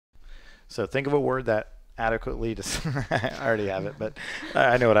So think of a word that adequately I already have it, but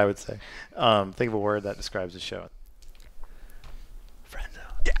I know what I would say. Think of a word that describes the show. Friend zone.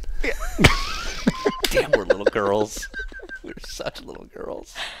 Yeah. Damn, we're little girls. We're such little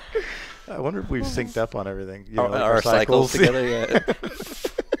girls. I wonder if we've synced up on everything. You know, like our cycles together, yeah.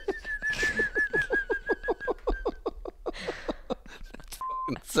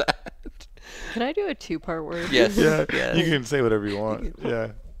 That's sad. Can I do a two-part word? Yes. Yeah, Yes. you can say whatever you want.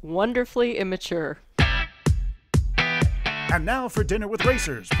 Yeah. Wonderfully immature. And now for Dinner with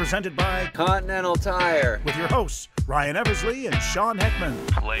Racers, presented by Continental Tire. with your hosts, Ryan Eversley and Sean Heckman.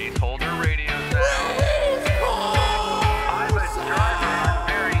 Placeholder radio sound. I'm a driver. I'm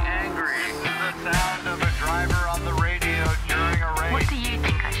very angry. This is the sound of a driver on the radio during a race. What do you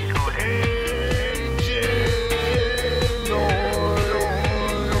think I should order?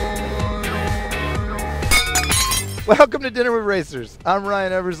 Welcome to Dinner with Racers. I'm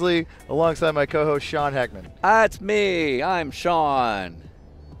Ryan Eversley, alongside my co-host Sean Heckman. That's me. I'm Sean.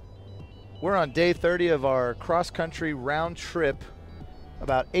 We're on day 30 of our cross-country round trip,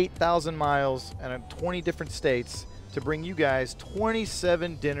 about 8,000 miles and 20 different states, to bring you guys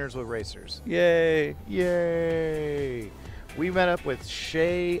 27 dinners with racers. Yay. Yay! We met up with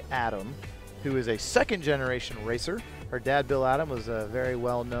Shea Adam, who is a second-generation racer. Her dad, Bill Adam, was a very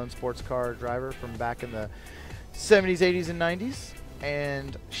well-known sports car driver from back in the 70s, 80s, and 90s.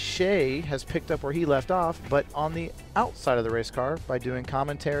 And Shea has picked up where he left off, but on the outside of the race car by doing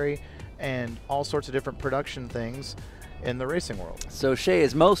commentary and all sorts of different production things in the racing world. So Shea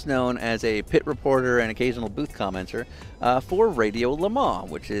is most known as a pit reporter and occasional booth commenter for Radio Le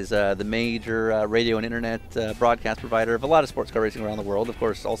Mans, which is the major radio and internet broadcast provider of a lot of sports car racing around the world. Of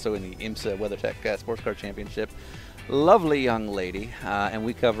course, also in the IMSA WeatherTech Sports Car Championship. Lovely young lady, and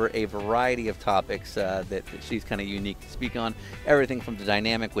we cover a variety of topics that she's kind of unique to speak on. Everything from the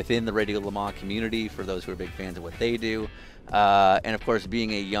dynamic within the Radio Le Mans community for those who are big fans of what they do. And of course,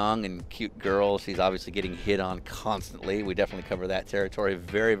 being a young and cute girl, she's obviously getting hit on constantly. We definitely cover that territory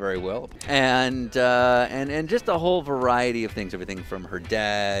very, very well. And just a whole variety of things, everything from her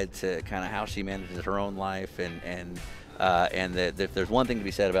dad to kind of how she manages her own life, and if there's one thing to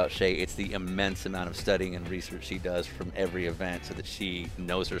be said about Shea, it's the immense amount of studying and research she does from every event, so that she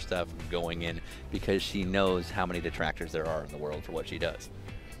knows her stuff going in, because she knows how many detractors there are in the world for what she does.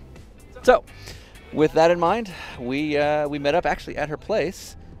 So, with that in mind, we met up actually at her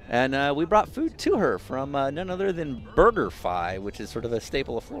place, and we brought food to her from none other than BurgerFi, which is sort of a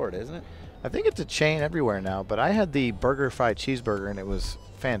staple of Florida, isn't it? I think it's a chain everywhere now, but I had the BurgerFi cheeseburger, and it was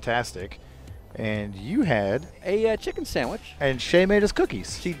fantastic. And you had a chicken sandwich. And Shea made us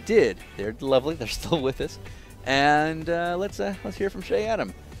cookies. She did. They're lovely. They're still with us. And let's hear from Shea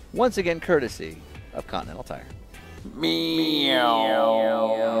Adam, once again courtesy of Continental Tire. All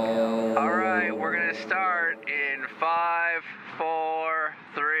right, we're going to start in 5, 4,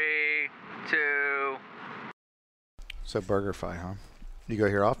 3, 2. So BurgerFi, huh? You go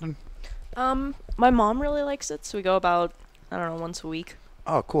here often? My mom really likes it, so we go about, I don't know, once a week.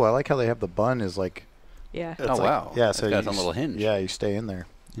 Oh, cool. I like how they have the bun is like... Yeah. It's Oh, like, wow. Yeah, It's so got you its own little hinge. Yeah, you stay in there.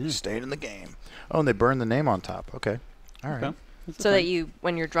 Yeah. You stayed in the game. Oh, and they burn the name on top. Okay. All right. Okay. So that you,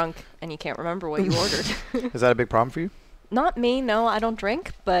 when you're drunk and you can't remember what you ordered. Is that a big problem for you? Not me, no, I don't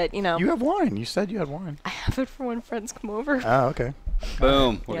drink, but, you know. You have wine. You said you had wine. I have it for when friends come over. Oh, okay.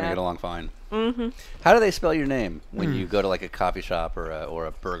 Boom. We're Yeah. going to get along fine. Mm-hmm. How do they spell your name when you go to like a coffee shop or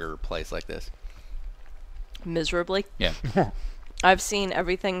a burger place like this? Miserably. Yeah. I've seen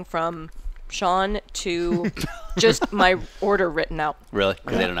everything from Sean to just my order written out. Really?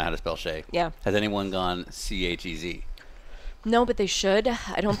 Because they don't know how to spell Shea. Yeah. Has anyone gone Chez? No, but they should.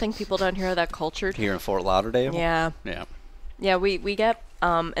 I don't think people down here are that cultured. Here in Fort Lauderdale? Yeah. Yeah. Yeah, we get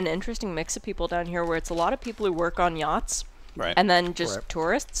an interesting mix of people down here where it's a lot of people who work on yachts Right. and then just Correct.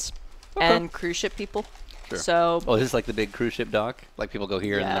 tourists Okay. and cruise ship people. Sure. So, Oh, is this like the big cruise ship dock? Like people go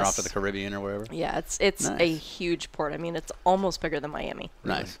here and then they're off to the Yes. Caribbean or wherever? yeah, it's a Nice. huge port. I mean, it's almost bigger than Miami.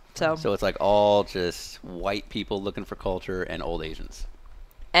 Nice. So, So it's like all just white people looking for culture and old Asians.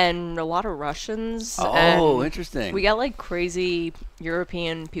 and a lot of Russians. Oh, and interesting. We got like crazy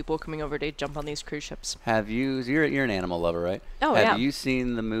European people coming over to jump on these cruise ships. Have you? You're an animal lover, right? Oh, Have yeah. you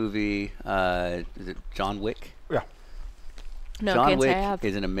seen the movie? Is it John Wick? Yeah. No, John can't Wick say I have.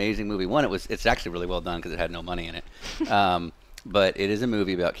 is an amazing movie. One, it's actually really well done because it had no money in it. But it is a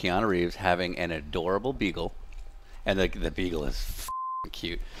movie about Keanu Reeves having an adorable beagle, and the beagle is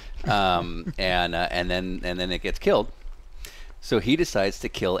cute. And then it gets killed. So he decides to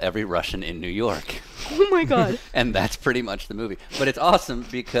kill every Russian in New York. Oh my god. And that's pretty much the movie. But it's awesome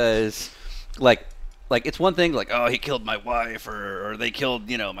because, like, Like, it's one thing, like, oh, he killed my wife, or they killed,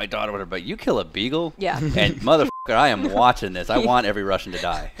 my daughter, whatever. But you kill a beagle, Yeah. and motherfucker, I am watching this. I want every Russian to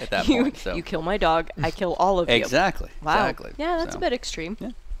die at that point. So You kill my dog, I kill all of you. exactly, Wow. exactly. Yeah, that's So, a bit extreme.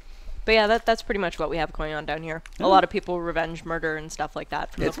 Yeah. But yeah, that's pretty much what we have going on down here. A lot of people revenge murder and stuff like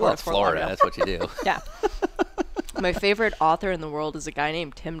that from It's the well, it's Florida. That's what you do. Yeah. My favorite author in the world is a guy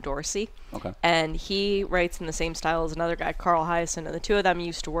named Tim Dorsey. Okay. And he writes in the same style as another guy, Carl Hyacin. And the two of them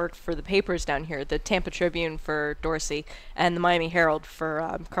used to work for the papers down here, the Tampa Tribune for Dorsey and the Miami Herald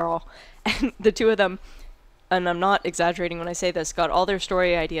for Carl. And the two of them, and I'm not exaggerating when I say this, got all their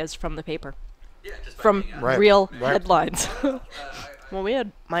story ideas from the paper. Yeah, just by From being out. Right. real Right. headlines. Well, we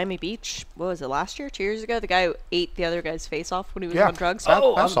had Miami Beach, what was it, last year, 2 years ago? The guy who ate the other guy's face off when he was Yeah. on drugs.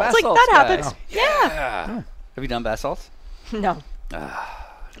 Oh, Bath on salts. It's like, bath that salts, happens. guys. Yeah. Have you done bath salts? No.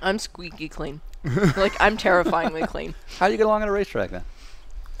 I'm squeaky clean. Like, I'm terrifyingly clean. How do you get along at a racetrack then?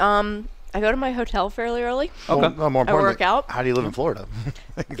 I go to my hotel fairly early. Okay. Well, more I work importantly, out. how do you live in Florida?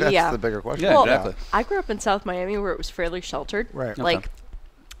 I think that's Yeah. the bigger question. Yeah, Well, exactly. I grew up in South Miami where it was fairly sheltered. Right. Okay. Like,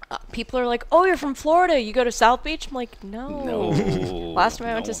 people are like, oh, you're from Florida. You go to South Beach? I'm like, no. No. Last time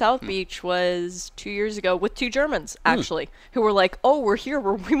I went to South Beach was 2 years ago with two Germans, actually, who were like, oh, we're here.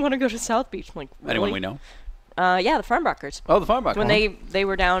 We want to go to South Beach. I'm like, really? Anyone we know? Yeah, the Farnbachers. Oh, the Farmbach. When they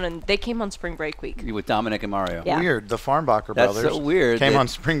were down and they came on spring break week. You with Dominic and Mario. Yeah. Weird. The Farnbacher That's brothers so weird. came that- on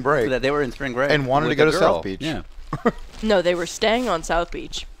spring break. That they were in spring break And wanted to with go a to girl. South Beach. Yeah. No, they were staying on South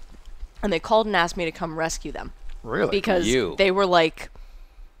Beach, and they called and asked me to come rescue them Really? because You. they were like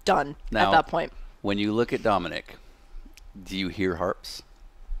done Now- at that point. When you look at Dominic, do you hear harps?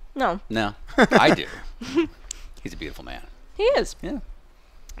 No, No, I do. He's a beautiful man. he is. Yeah.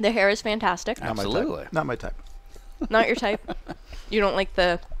 The hair is fantastic. Not my type. Absolutely. Not my type. Not your type. You don't like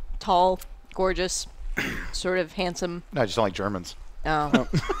the tall, gorgeous, sort of handsome. No, I just don't like Germans. Oh,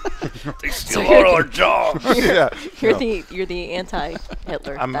 They steal all our jobs. Yeah. you're No. the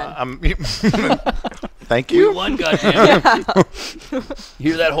anti-Hitler. I'm. then. Thank We you. won, goddamn.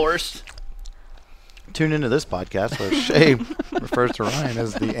 Hear that horse? Tune into this podcast where Shea refers to Ryan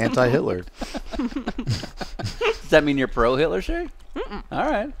as the anti-Hitler. Does that mean you're pro Hitler, Shea? All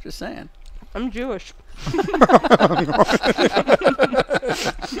right, just saying. I'm Jewish.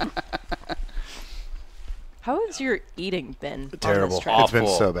 How has your eating been? Terrible. On this trip? It's been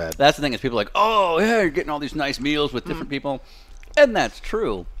so bad. That's the thing is people are like, oh yeah, you're getting all these nice meals with different people, and that's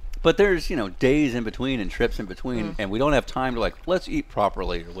true. But there's days in between and trips in between, and we don't have time to like let's eat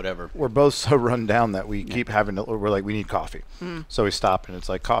properly or whatever. We're both so run down that we keep having to. We're like, we need coffee. So we stop and it's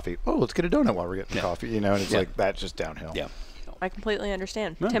like coffee. Oh, let's get a donut while we're getting coffee. And it's Yeah. like that's just downhill. Yeah. I completely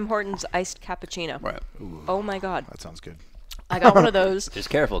understand. Yeah. Tim Hortons iced cappuccino. Right. Oh my God. That sounds good. I got one of those.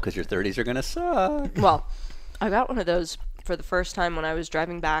 Just careful because your 30s are gonna suck. Well, I got one of those for the first time when I was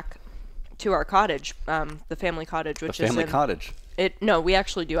driving back to our cottage, the family cottage, which A family is in, cottage. No, we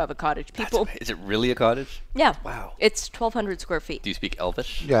actually do have a cottage. People, Is it really a cottage? yeah. Wow. It's 1,200 square feet. Do you speak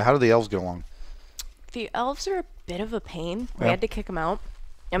Elvish? Yeah. How do the elves get along? The elves are a bit of a pain. We Yeah. had to kick them out.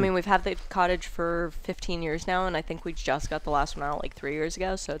 I mean, we've had the cottage for 15 years now, and I think we just got the last one out like 3 years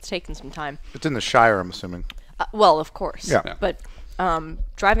ago, so it's taken some time. It's in the Shire, I'm assuming. Well, of course. Yeah. Yeah. But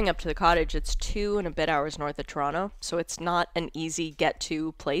driving up to the cottage, it's 2.5 hours north of Toronto, so it's not an easy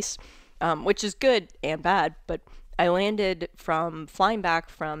get-to place, which is good and bad. But I landed from flying back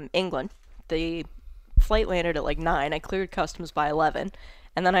from England. The flight landed at like 9. I cleared customs by 11,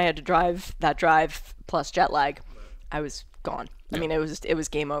 and then I had to drive that drive plus jet lag. I was gone. I mean, it was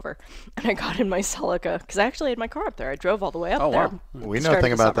game over. And I got in my Celica because I actually had my car up there. I drove all the way up Oh, there. wow. We know a Started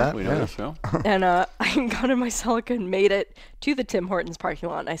thing the about summer. that. We know yeah. this show. And I got in my Celica and made it to the Tim Hortons parking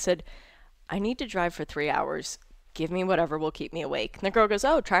lot. And I said, I need to drive for 3 hours. Give me whatever will keep me awake. And the girl goes,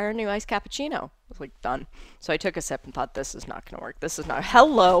 oh, try our new iced cappuccino. I was like, done. So I took a sip and thought, this is not going to work. This is not.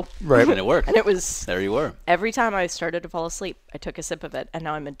 Hello. Right. And it worked. And it was There you were. every time I started to fall asleep, I took a sip of it. And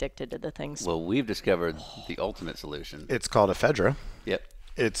now I'm addicted to the things. Well, we've discovered the ultimate solution. It's called ephedra. Yep.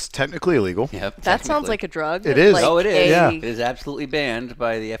 It's technically illegal. Yep. That sounds technically. like a drug. It is. Like Oh, it is. Yeah. It is absolutely banned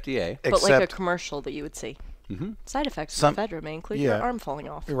by the FDA. But like a Except, commercial that you would see. Side effects Some- of ephedra may include yeah. your arm falling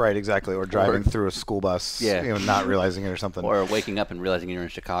off. right, exactly. Or driving through a school bus, Yeah. not realizing it or something. Or waking up and realizing you're in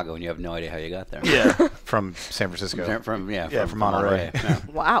Chicago and you have no idea how you got there. yeah. From San Francisco. From Monterey. Yeah.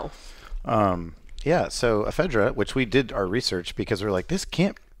 Wow. Yeah, so ephedra, which we did our research because we're like, this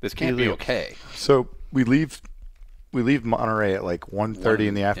can't This can't be legal. okay. So we leave Monterey at like 1:30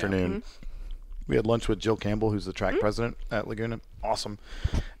 in the afternoon. We had lunch with Jill Campbell, who's the track president at Laguna. Awesome.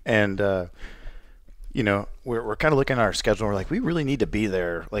 And you know, we're kind of looking at our schedule. And we're like, we really need to be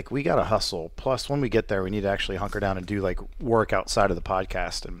there. Like, we got to hustle. Plus, when we get there, we need to actually hunker down and do like work outside of the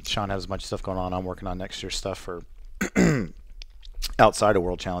podcast. And Sean has a bunch of stuff going on. I'm working on next year's stuff for outside of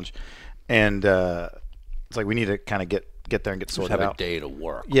World Challenge. And it's like we need to kind of get there and get Just sorted have out. a day to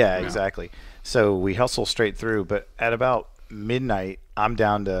work. Yeah, exactly. So we hustle straight through. But at about midnight, I'm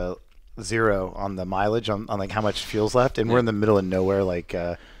down to 0 on the mileage on like how much fuel's left. And we're in the middle of nowhere. Like,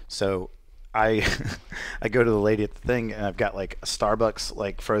 so I I go to the lady at the thing, and I've got like a Starbucks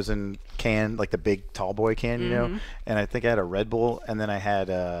like frozen can, like the big tall boy can, you know, and I think I had a Red Bull, and then I had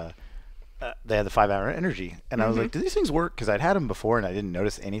they had the 5-hour energy, and I was like, do these things work? Because I'd had them before and I didn't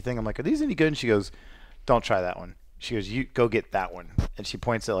notice anything. I'm like, are these any good? And she goes, don't try that one. She goes, you go get that one, and she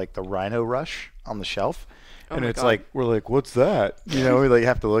points at like the Rhino Rush on the shelf. And it's like, we're like, what's that? You know, we like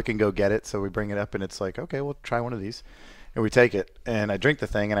have to look and go get it. So we bring it up, and it's like, okay, we'll try one of these. And we take it, and I drink the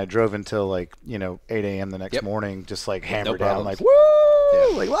thing, and I drove until like, you know, 8 a.m. the next morning, just like hammered down, like,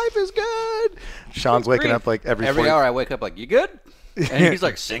 woo, like life is good. Sean's waking up like every hour. I wake up like, you good? And he's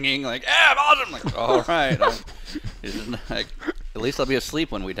like singing, like, yeah, I'm awesome. Like, all right. Like, at least I'll be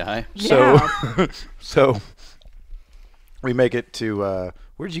asleep when we die. So we make it to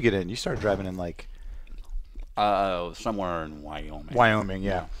where did you get in? You started driving in like Somewhere in Wyoming. Wyoming,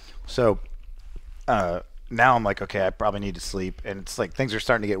 yeah. So now I'm like, okay, I probably need to sleep, and it's like things are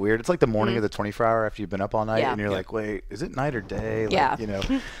starting to get weird. It's like the morning of the 24-hour after you've been up all night, and you're like, wait, is it night or day? Like, you know,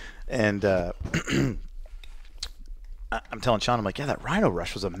 and I'm telling Sean, I'm like, yeah, that Rhino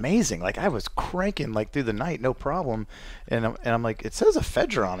Rush was amazing. Like, I was cranking like through the night, no problem. And I'm like, it says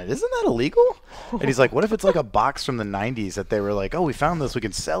ephedra on it. Isn't that illegal? And he's like, what if it's like a box from the 90s that they were like, oh, we found this, we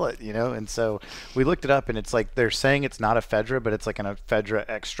can sell it, you know? And so we looked it up, and it's like they're saying it's not ephedra, but it's like an ephedra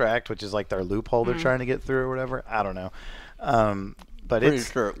extract, which is like their loophole they're trying to get through or whatever. I don't know. But Pretty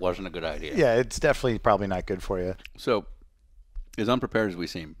sure it wasn't a good idea. Yeah, it's definitely probably not good for you. So, as unprepared as we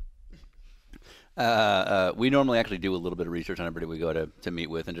seem, we normally actually do a little bit of research on everybody we go to meet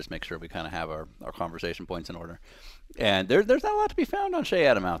with and just make sure we kind of have our conversation points in order. And there's not a lot to be found on Shea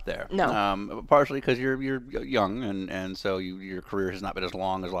Adam out there. No. Partially because you're young, and so your career has not been as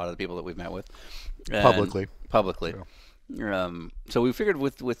long as a lot of the people that we've met with. Publicly. So we figured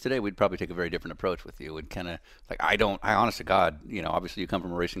with today we'd probably take a very different approach with you. We'd kind of like I honest to God, you know, obviously you come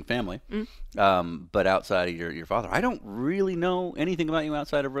from a racing family, but outside of your father, I don't really know anything about you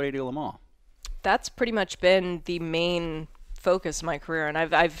outside of Radio Le Mans. That's pretty much been the main focus of my career, and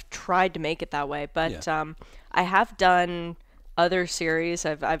I've tried to make it that way. But I have done other series.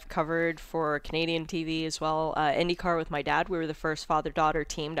 I've covered for Canadian TV as well. IndyCar with my dad. We were the first father-daughter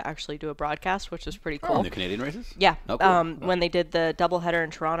team to actually do a broadcast, which was pretty cool. In the Canadian races? Yeah. Oh, cool. When they did the doubleheader in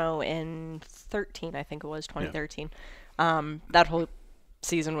Toronto in 13, I think it was 2013. That whole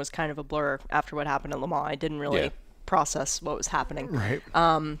season was kind of a blur after what happened in Le Mans. I didn't really process what was happening.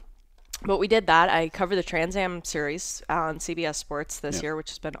 Right. But we did that. I covered the Trans Am series on CBS Sports this year, which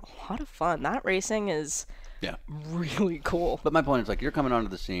has been a lot of fun. That racing is really cool. But my point is, like, you're coming onto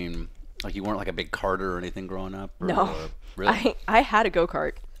the scene, like you weren't like a big karter or anything growing up? Or, No. Really? I had a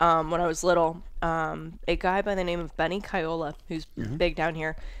go-kart when I was little. A guy by the name of Benny Caiola, who's big down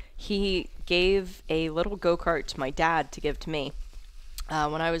here, he gave a little go-kart to my dad to give to me.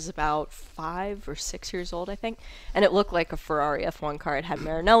 When I was about 5 or 6 years old, I think. And it looked like a Ferrari F1 car. It had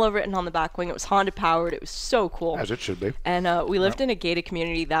Maranello written on the back wing. It was Honda powered. It was so cool. As it should be. And we lived in a gated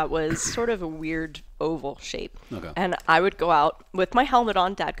community that was sort of a weird oval shape. Okay. And I would go out with my helmet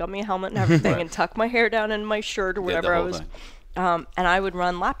on. Dad got me a helmet and everything, and tuck my hair down in my shirt or whatever I was. And I would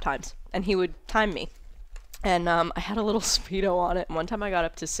run lap times, and he would time me. And I had a little speedo on it. And one time I got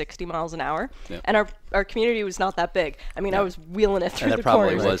up to 60 miles an hour. Yep. And our community was not that big. I mean, I was wheeling it through the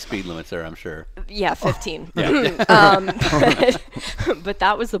corners. And there probably was speed limits there, I'm sure. Yeah, 15. But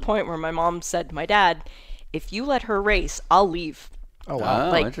that was the point where my mom said to my dad, if you let her race, I'll leave. Oh, wow.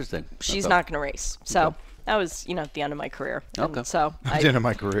 Oh, Like, interesting. She's not going to race. So that was, at the end of my career. Okay. And so the end of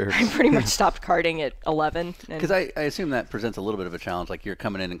my career. I pretty much stopped karting at 11. Because I assume that presents a little bit of a challenge. Like you're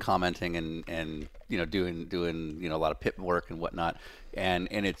coming in and commenting and doing a lot of pit work and whatnot. And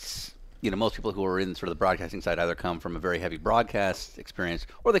it's, most people who are in sort of the broadcasting side either come from a very heavy broadcast experience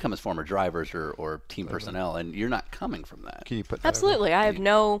or they come as former drivers or team personnel. And you're not coming from that. Can you put that Absolutely. I have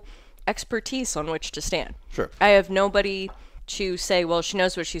no expertise on which to stand. Sure. I have nobody to say, well, she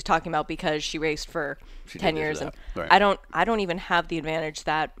knows what she's talking about because she raced for 10 years, and right. I don't even have the advantage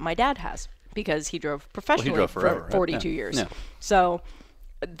that my dad has because he drove professionally forever, for 42 years. Yeah. So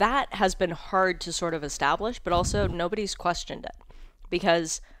that has been hard to sort of establish, but also nobody's questioned it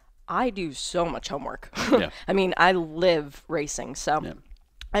because I do so much homework. Yeah. I mean, I live racing, so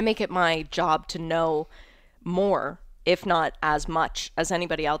I make it my job to know more, if not as much, as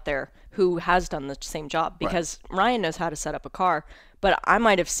anybody out there who has done the same job. Because Ryan knows how to set up a car, but I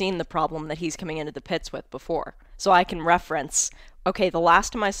might have seen the problem that he's coming into the pits with before. So I can reference, okay, the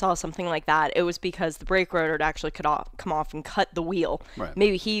last time I saw something like that, it was because the brake rotor had actually come off and cut the wheel. Right.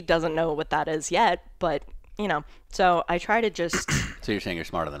 Maybe he doesn't know what that is yet, but, you know, so I try to just... So you're saying you're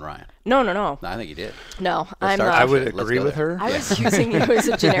smarter than Ryan? No. No, I think you did. No, Let's I'm start not. I would Let's agree go with there. her. I was using you as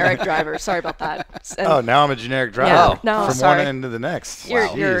a generic driver. Sorry about that. And Oh, now I'm a generic driver. Yeah, no, from sorry. one end to the next. You're,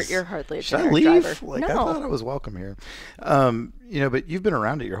 Wow. you're, Jeez. you're hardly a Should I generic leave? driver. Like, no. I thought I was welcome here. You know, but you've been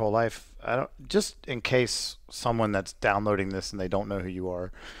around it your whole life. I don't. Just in case someone that's downloading this and they don't know who you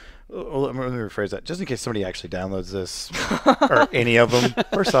are. Let me rephrase that. Just in case somebody actually downloads this, or any of them.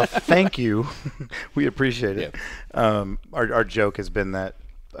 First off, thank you. We appreciate it. Our joke has been that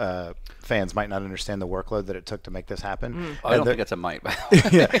fans might not understand the workload that it took to make this happen. I don't think that's a might. by the way.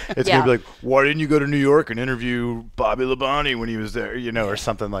 Yeah, it's Yeah. gonna be like, why didn't you go to New York and interview Bobby Labonte when he was there, you know, or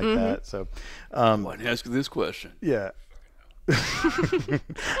something like that. So, Why didn't you ask this question? yeah,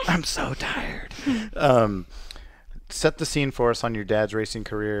 I'm so tired. Set the scene for us on your dad's racing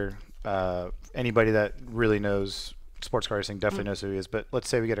career. Anybody that really knows sports car racing definitely knows who he is. But let's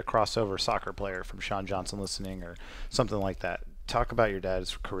say we get a crossover soccer player from Sean Johnson listening, or something like that. Talk about your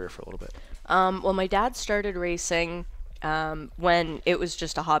dad's career for a little bit. Well, my dad started racing when it was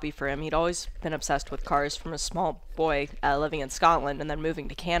just a hobby for him. He'd always been obsessed with cars from a small boy living in Scotland and then moving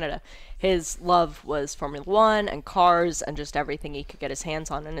to Canada. His love was Formula One and cars and just everything he could get his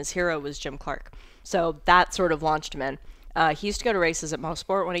hands on, and his hero was Jim Clark. So that sort of launched him in. He used to go to races at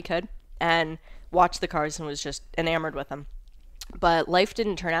Mosport when he could and watch the cars and was just enamored with them. But life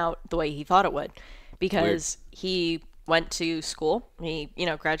didn't turn out the way he thought it would, because he went to school. He,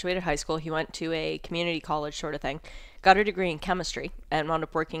 graduated high school. He went to a community college sort of thing, got a degree in chemistry, and wound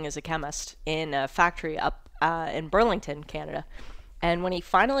up working as a chemist in a factory up in Burlington, Canada. And when he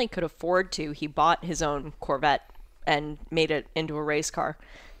finally could afford to, he bought his own Corvette and made it into a race car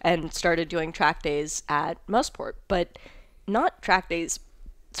and started doing track days at Mosport. But not track days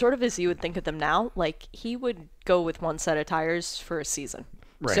sort of as you would think of them now. Like, he would go with one set of tires for a season.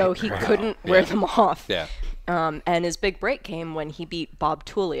 Right. So he couldn't wear them off. Yeah. And his big break came when he beat Bob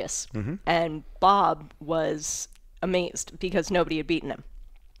Tullius. And Bob was amazed because nobody had beaten him.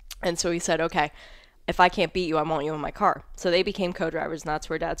 And so he said, okay, if I can't beat you, I want you in my car. So they became co-drivers, and that's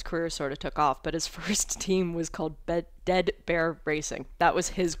where Dad's career sort of took off. But his first team was called Dead Bear Racing. That was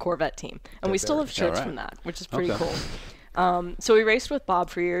his Corvette team. And we still have shirts from that, which is pretty cool. So he raced with Bob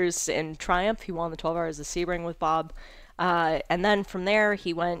for years in Triumph. He won the 12 Hours of Sebring with Bob. And then from there,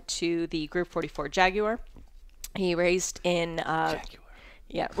 he went to the Group 44 Jaguar. He raced in...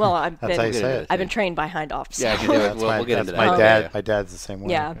 Yeah, well, That's how you say it. I've been trained by Hindhoff. So. Yeah, I can do it. We'll get into that. My dad. Yeah. My dad's the same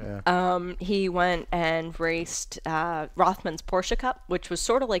way. Yeah. He went and raced Rothman's Porsche Cup, which was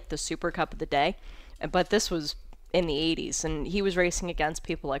sort of like the Super Cup of the day, but this was in the 80s, and he was racing against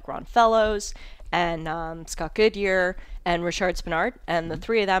people like Ron Fellows and Scott Goodyear and Richard Spinard, and the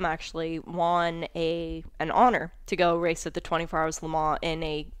three of them actually won an honor to go race at the 24 Hours Le Mans in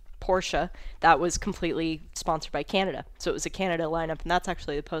a Porsche that was completely sponsored by Canada. So it was a Canada lineup, and that's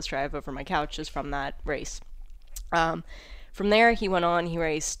actually the poster I have over my couch is from that race. From there, he went on, he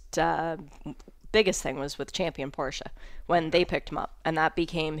raced, biggest thing was with Champion Porsche when they picked him up, and that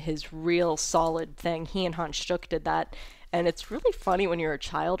became his real solid thing. He and Hans Stuck did that, and it's really funny when you're a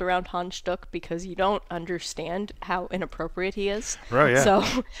child around Hans Stuck because you don't understand how inappropriate he is. Right, yeah. So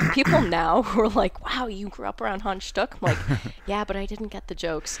people now who are like, wow, you grew up around Hans Stuck? I'm like, yeah, but I didn't get the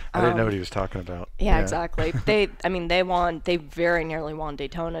jokes. I didn't know what he was talking about. Yeah, exactly. They very nearly won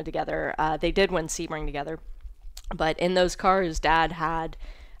Daytona together. They did win Sebring together. But in those cars, Dad had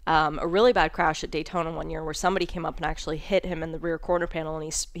a really bad crash at Daytona one year where somebody came up and actually hit him in the rear quarter panel,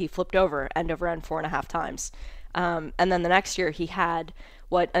 and he flipped over, end over end 4.5 times. And then the next year he had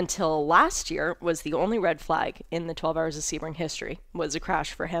what until last year was the only red flag in the 12 Hours of Sebring history, was a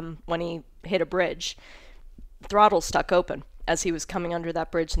crash for him when he hit a bridge. Throttle stuck open as he was coming under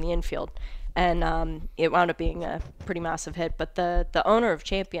that bridge in the infield. And it wound up being a pretty massive hit. But the owner of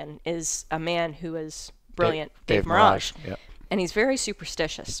Champion is a man who is brilliant, Dave Mirage. Yep. And he's very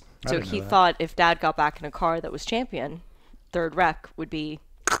superstitious. So didn't know he that. thought if Dad got back in a car that was Champion, third wreck would be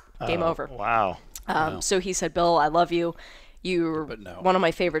game over. Wow. So he said, Bill, I love you. You're But no. one of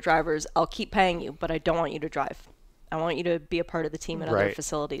my favorite drivers. I'll keep paying you, but I don't want you to drive. I want you to be a part of the team and other Right.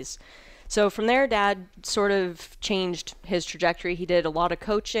 facilities. So from there, Dad sort of changed his trajectory. He did a lot of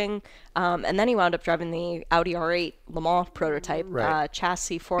coaching, and then he wound up driving the Audi R8 Le Mans prototype, Right.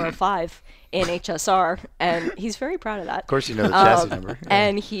 chassis 405 in HSR, and he's very proud of that. Of course, you know the chassis number. Yeah.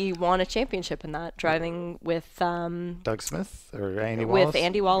 And he won a championship in that, driving with Doug Smith or Andy Wallace? with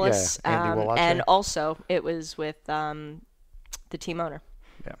Andy Wallace, Yeah, Andy Wallace. and also it was with the team owner.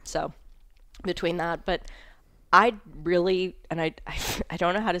 Yeah. So between that, but I really, and I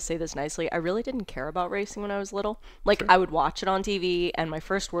don't know how to say this nicely, I really didn't care about racing when I was little. Like, I would watch it on TV, and my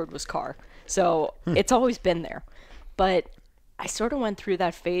first word was car. So it's always been there. But I sort of went through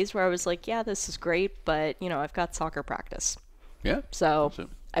that phase where I was like, yeah, this is great, but, I've got soccer practice. Yeah. So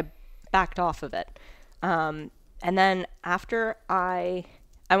Absolutely. I backed off of it. And then after I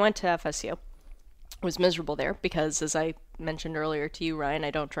went to FSU, was miserable there because, as I mentioned earlier to you, Ryan,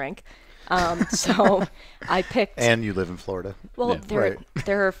 I don't drink. So I picked. And you live in Florida. Well, Right.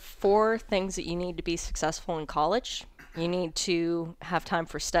 there are 4 things that you need to be successful in college. You need to have time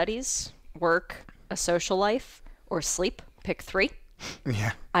for studies, work, a social life, or sleep. Pick 3.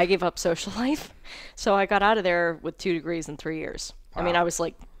 Yeah. I gave up social life, so I got out of there with 2 degrees in 3 years. I mean, I was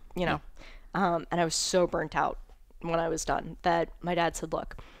like, and I was so burnt out when I was done that my dad said,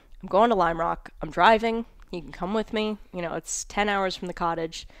 look, I'm going to Lime Rock. I'm driving. You can come with me. It's 10 hours from the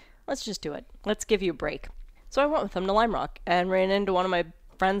cottage. Let's just do it. Let's give you a break. So I went with him to Lime Rock and ran into one of my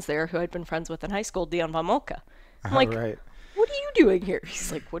friends there who I'd been friends with in high school, Dion Von Molka. I'm like, Right. what are you doing here?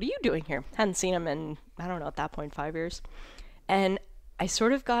 He's like, what are you doing here? Hadn't seen him in, I don't know, at that point, 5 years. And I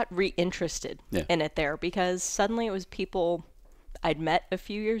sort of got reinterested in it there because suddenly it was people I'd met a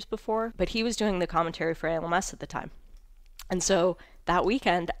few years before, but he was doing the commentary for ALMS at the time. And so that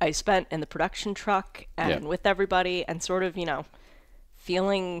weekend I spent in the production truck and with everybody and sort of,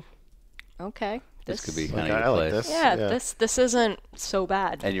 feeling, okay, This could be Like, kind of I your like place. this. yeah, Yeah. this isn't so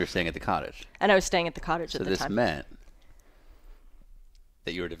bad. And you're staying at the cottage. And I was staying at the cottage So at the this time. meant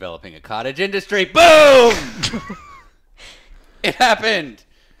that you were developing a cottage industry. Boom! It happened.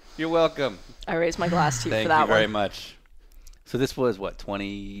 You're welcome. I raised my glass to you Thank for that you very one. much. So this was what,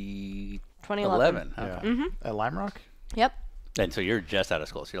 2011? 2011. Okay. Yeah. At Lime Rock? Yep. And so you're just out of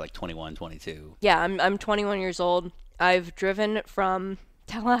school. So you're like 21, 22. Yeah, I'm 21 years old. I've driven from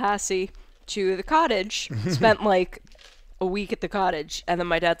Tallahassee to the cottage, spent like a week at the cottage, and then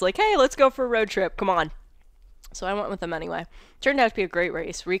my dad's like, hey, let's go for a road trip. Come on. So I went with him anyway. Turned out to be a great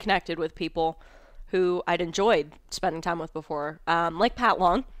race. Reconnected with people who I'd enjoyed spending time with before, like Pat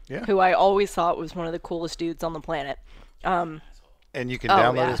Long, Yeah. who I always thought was one of the coolest dudes on the planet. And you can Oh,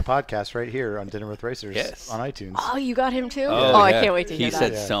 download yeah. his podcast right here on Dinner with Racers Yes. on iTunes. Oh, you got him too? I yeah. can't wait to hear He that.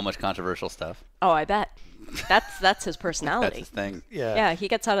 said Yeah. so much controversial stuff. Oh, I bet. That's his That's personality. his thing. Yeah. Yeah, he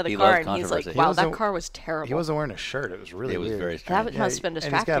gets out of the He car loves and he's like, controversy. He wow, that wasn't- car was terrible. He wasn't wearing a shirt. It was really It was weird. very That strange. must have been And he's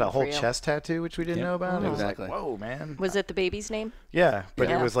distracting got a whole for you. chest tattoo, which we didn't Yep. know about. It was Exactly. like, whoa, man. Was it the baby's name? Yeah, but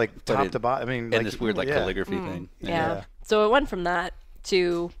Yeah. it was like But top it- to bottom. I mean, And like, this weird like yeah. calligraphy thing. Yeah. So it went from that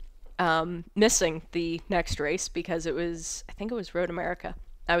to missing the next race because I think it was Road America.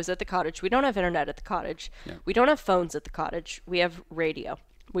 I was at the cottage. We don't have internet at the cottage. Yeah. We don't have phones at the cottage. We have radio.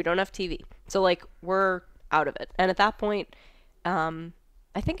 We don't have TV. So like we're out of it. And at that point,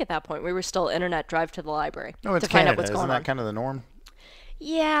 I think at that point we were still internet drive to the library No, it's to find Canada. out what's Isn't going that on. kind of the norm?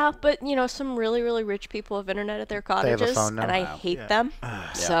 Yeah, but some really, really rich people have internet at their They have a cottages, phone now? and I Wow. hate Yeah. them.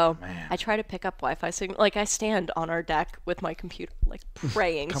 So man. I try to pick up Wi-Fi signal. Like I stand on our deck with my computer, like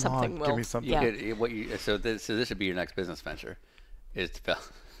praying Come something on, will. give me something. Yeah. So this would be your next business venture, is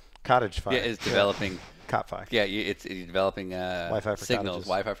Cottage fire. is developing. Cot fire. Yeah, it's developing Wi-Fi for signals, cottages.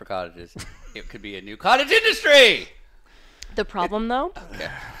 Wi-Fi for cottages. It could be a new cottage industry. The problem though, Okay.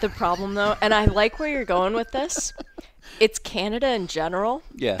 and I like where you're going with this. It's Canada in general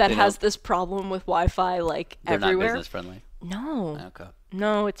Yeah, that they has don't- this problem with Wi-Fi like They're everywhere. not business friendly. No, Okay.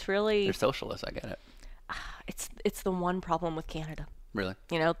 no, it's really They're socialists. I get it. it's the one problem with Canada. Really.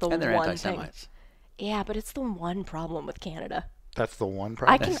 The And they're one anti-Semites. thing. Yeah, but it's the one problem with Canada. That's the one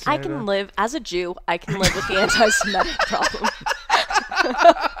I problem. can live as a Jew. I can live with the anti-Semitic problem.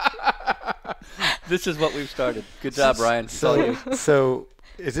 This is what we've started. Good job, Ryan. So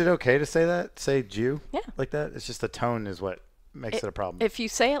is it okay to say that? Say Jew? Yeah. Like that? It's just the tone is what makes it a problem. If you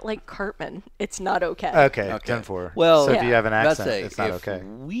say it like Cartman, it's not okay. Okay, Okay. done for. Well, so Yeah. if you have an Let's accent, say it's not if okay.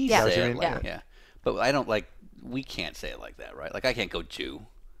 we Yeah. Is that say what it you like mean? yeah. But I don't like. We can't say it like that, right? Like I can't go Jew.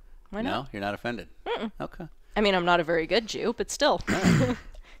 Why No, not? you're not offended. Okay. I mean, I'm not a very good Jew, but still.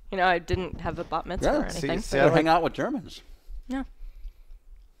 I didn't have a bat mitzvah or see- anything. see, I I like- hang out with Germans. No.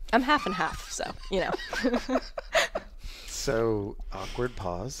 I'm half and half, so. So awkward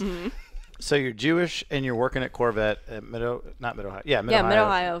pause. So you're Jewish and you're working at Corvette at not Mid Ohio. Yeah, Mid Yeah, Ohio.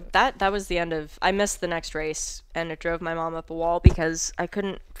 Mid-Ohio. That was the end of... I missed the next race, and it drove my mom up a wall because I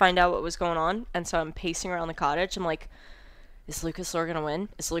couldn't find out what was going on. And so I'm pacing around the cottage. I'm like, is Lucas Luhr going to win?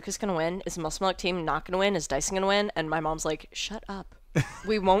 Is Lucas going to win? Is the Muscle Milk team not going to win? Is Dyson going to win? And my mom's like, shut up.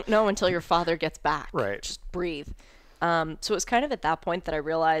 We won't know until your father gets back. Right. Just breathe. So it was kind of at that point that I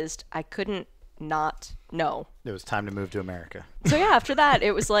realized I couldn't not know. It was time to move to America. So yeah, after that,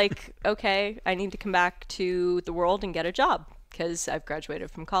 it was like, okay, I need to come back to the world and get a job because I've graduated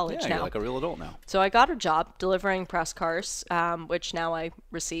from college Yeah, now. you're like a real adult now. So I got a job delivering press cars, which now I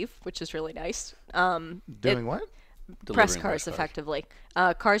receive, which is really nice. Doing what? Press Delivering cars, effectively.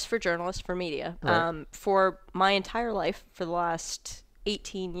 Cars for journalists, for media. Right. For my entire life, for the last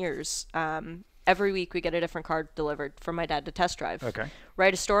 18 years, every week we get a different car delivered from my dad to test drive. Okay.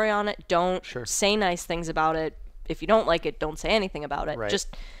 Write a story on it. Don't Sure. say nice things about it. If you don't like it, don't say anything about it. Right.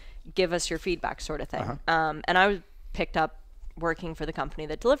 Just give us your feedback, sort of thing. And I was picked up working for the company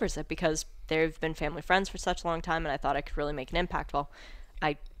that delivers it because they've been family friends for such a long time, and I thought I could really make an impact. Well,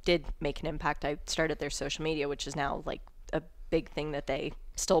 I did make an impact. I started their social media, which is now like a big thing that they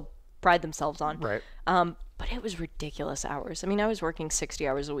still pride themselves on. Right. But it was ridiculous hours. I mean, I was working 60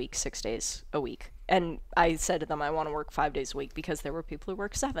 hours a week, 6 days a week. And I said to them, I want to work 5 days a week because there were people who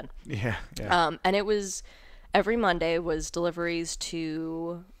worked 7. Yeah. And it was every Monday was deliveries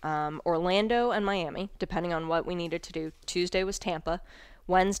to Orlando and Miami, depending on what we needed to do. Tuesday was Tampa.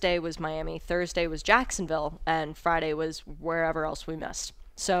 Wednesday was Miami. Thursday was Jacksonville. And Friday was wherever else we missed.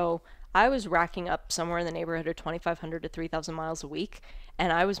 So I was racking up somewhere in the neighborhood of 2,500 to 3,000 miles a week,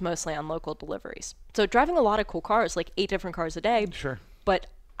 and I was mostly on local deliveries. So driving a lot of cool cars, like 8 different cars a day. Sure. But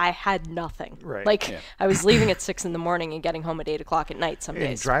I had nothing. Right. Like, Yeah. I was leaving at 6 in the morning and getting home at 8 o'clock at night some And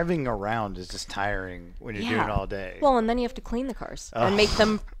days. driving around is just tiring when you're doing it all day. Well, and then you have to clean the cars and make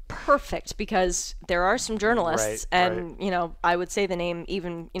them perfect because there are some journalists, Right, and, you know, I would say the name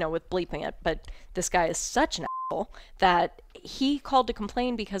even, you know, with bleeping it, but this guy is such an asshole that he called to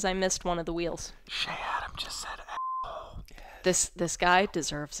complain because I missed one of the wheels. Shea Adam just said, This guy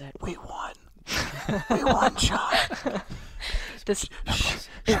deserves it. "We won. We won, Sean. This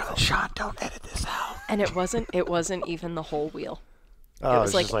Sean, don't edit this out." and it wasn't even the whole wheel. Oh, was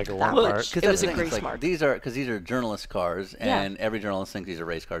it's like just like a that one much. part. 'Cause It was that's the a thing, grease it's like mark. these are journalist cars, Yeah. and every journalist thinks he's a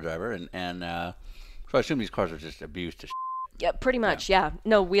race car driver, and so I assume these cars are just abused to. Yeah, pretty much. Yeah.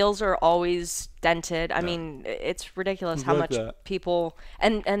 No, wheels are always dented. I mean, it's ridiculous how like much that. people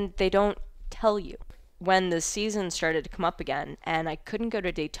and they don't tell you. When the season started to come up again, and I couldn't go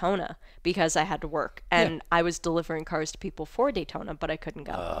to Daytona because I had to work, and I was delivering cars to people for Daytona, but I couldn't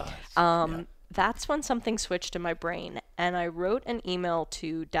go. That's when something switched in my brain, and I wrote an email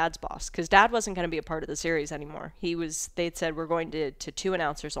to Dad's boss because Dad wasn't going to be a part of the series anymore. They'd said we're going to 2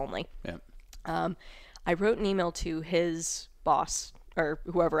 announcers only. Yeah. I wrote an email to his boss, or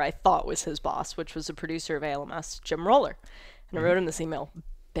whoever I thought was his boss, which was a producer of ALMS, Jim Roller. And I wrote him this email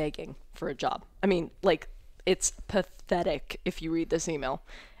begging for a job. I mean, like, it's pathetic if you read this email.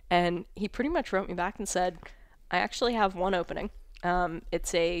 And he pretty much wrote me back and said, I actually have one opening.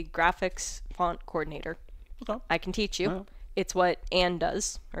 It's a graphics font coordinator. Okay. I can teach you. Wow. It's what Ann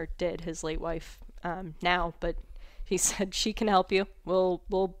does, or did, his late wife, now, but he said she can help you. We'll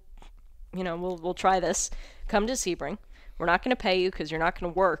try this. Come to Sebring. We're not going to pay you because you're not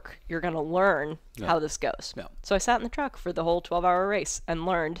going to work. You're going to learn how this goes. Yeah. So I sat in the truck for the whole 12-hour race and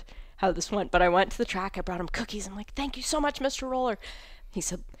learned how this went. But I went to the track. I brought him cookies. I'm like, thank you so much, Mr. Roller. He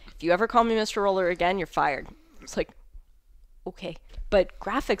said, if you ever call me Mr. Roller again, you're fired. It's like, okay. But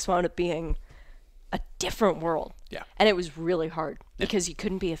graphics wound up being a different world. Yeah. And it was really hard because you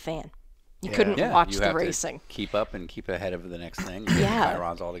couldn't be a fan. You couldn't Yeah, watch you the have to racing. keep up and keep ahead of the next thing. Yeah.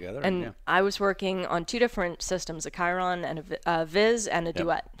 Chirons all together. And yeah. I was working on 2 different systems, a Chiron and a Viz and a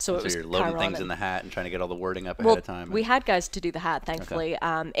Duet. So it was you're loading Chiron things and- in the hat and trying to get all the wording up well, ahead of time. we had guys to do the hat, thankfully.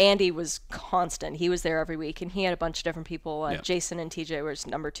 Andy was constant. He was there every week, and he had a bunch of different people. Yeah. Jason and TJ were his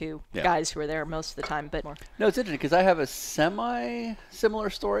number 2 Yeah. guys who were there most of the time. But No, it's interesting because I have a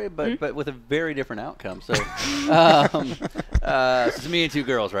semi-similar story, Mm-hmm. but with a very different outcome. So, so it's me and 2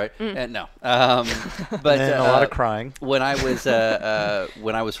 girls, right? Mm. And no, but And a lot of crying. when I was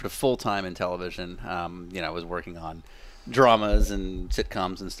sort of full time in television, I was working on dramas and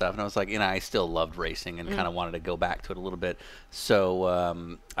sitcoms and stuff, and I was like, I still loved racing and kind of wanted to go back to it a little bit.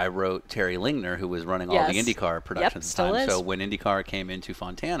 So I wrote Terry Lingner, who was running all the Yes. IndyCar productions at the still time. is. So when IndyCar came into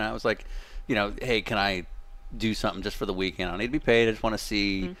Fontana, I was like, hey, can I do something just for the weekend? I don't need to be paid. I just want to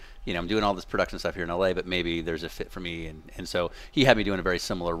see I'm doing all this production stuff here in LA, but maybe there's a fit for me. And so he had me doing a very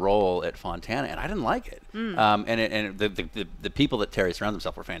similar role at Fontana, and I didn't like it. And the people that Terry surrounded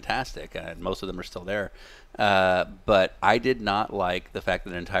himself were fantastic, and most of them are still there. But I did not like the fact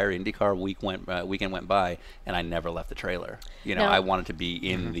that an entire IndyCar weekend went by, and I never left the trailer. No. I wanted to be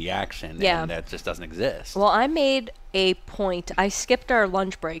in the action, Yeah. and that just doesn't exist. Well, I made a point. I skipped our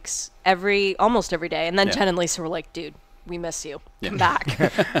lunch breaks almost every day, and then Yeah. Jen and Lisa were like, "Dude, we miss you. Yeah. Come back."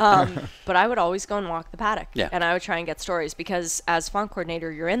 But I would always go and walk the paddock, Yeah. and I would try and get stories because as font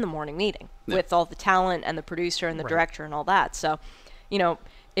coordinator, you're in the morning meeting Yeah. with all the talent and the producer and the director and all that. So,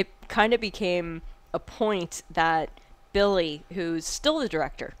 it kind of became a point that Billy, who's still the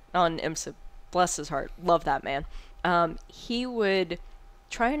director on IMSA, bless his heart, love that man, he would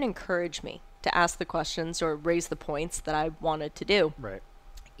try and encourage me to ask the questions or raise the points that I wanted to do. Right.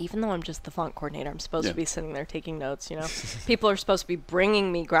 Even though I'm just the font coordinator, I'm supposed Yeah. to be sitting there taking notes, People are supposed to be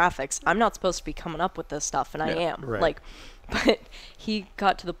bringing me graphics. I'm not supposed to be coming up with this stuff, and I Yeah. am. Right. But he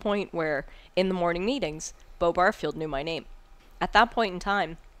got to the point where in the morning meetings, Bo Barfield knew my name. At that point in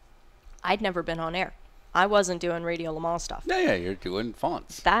time, I'd never been on air. I wasn't doing Radio Le Mans stuff. Yeah, you're doing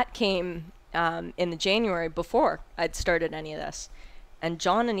fonts. That came in the January before I'd started any of this. And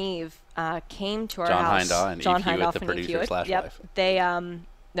John and Eve came to our John house. Heindaw and John Eve Hewitt, Heindaw the and producer Eve Hewitt. slash Yep. wife. They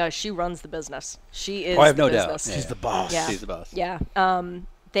no, she runs the business. She is I have no the doubt. business. She's the boss. Yeah. She's the boss. Yeah.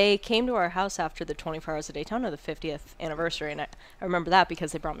 They came to our house after the 24 Hours of Daytona, the 50th anniversary, and I remember that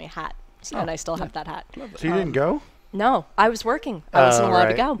because they brought me a hat, and I still have that hat. So you didn't go? No, I was working. I wasn't allowed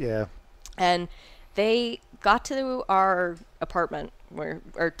to go. Yeah. And they got to our apartment, or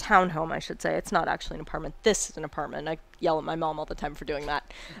townhome, I should say. It's not actually an apartment. This is an apartment. I yell at my mom all the time for doing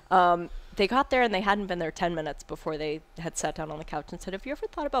that. They got there, and they hadn't been there 10 minutes before they had sat down on the couch and said, "Have you ever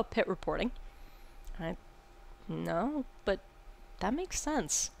thought about pit reporting?" No, but that makes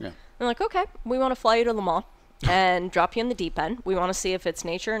sense. Yeah. I'm like, okay, we want to fly you to Le Mans and drop you in the deep end. We want to see if it's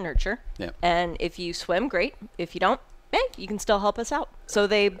nature or nurture. Yeah. And if you swim, great. If you don't, hey, you can still help us out. So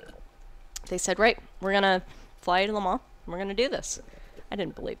they said, right, we're going to fly you to Le Mans. We're going to do this. I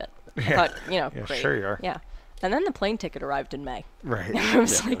didn't believe it. I thought, Yeah, great. sure you are. Yeah. And then the plane ticket arrived in May. Right. I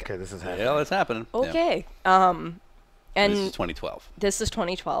was like, Okay, this is happening. Yeah, it's happening. Yeah. okay. This is And 2012. this is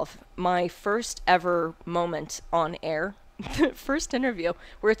 2012. My first ever moment on air, the first interview,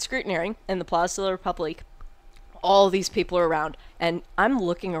 we're at scrutineering in the Place de la République. All these people are around, and I'm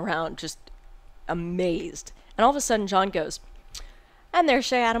looking around just amazed. And all of a sudden, John goes, "And there's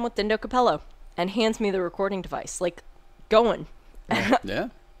Shea Adam with Dindo Capello," and hands me the recording device, like, going. Yeah.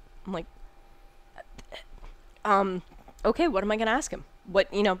 I'm like, okay, what am I going to ask him?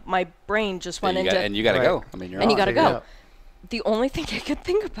 My brain just went into... And you got to Right. go. I mean, you're And you on. gotta Yeah. go. The only thing I could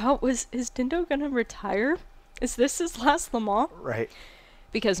think about was, is Dindo gonna retire? Is this his last Le Mans? Right.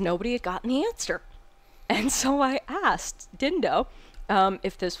 Because nobody had gotten the answer. And so I asked Dindo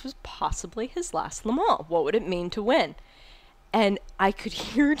if this was possibly his last Le Mans. What would it mean to win? And I could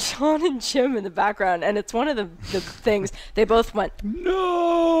hear John and Jim in the background, and it's one of the things. They both went,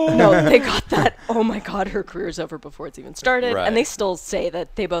 no, they got that. Oh my God, her career's over before it's even started. Right. And they still say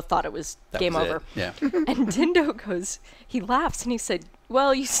that they both thought it was That game was it. over. Yeah. And Dindo goes, he laughs and he said,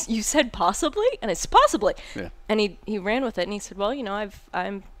 "Well, you said possibly?" And I said, "Possibly." Yeah. And he ran with it and he said, "Well,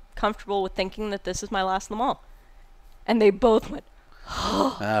 I'm comfortable with thinking that this is my last Le Mans." And they both went,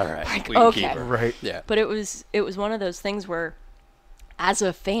 All right. Like, we can okay. keep her. Right. Yeah. but it was one of those things where, as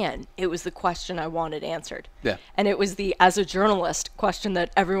a fan, it was the question I wanted answered. Yeah. And it was the, as a journalist, question that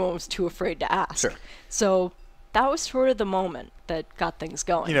everyone was too afraid to ask. Sure. So that was sort of the moment that got things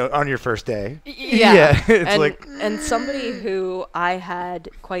going. On your first day. Yeah. It's and, like, and somebody who I had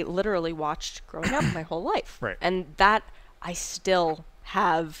quite literally watched growing up my whole life. Right. And that I still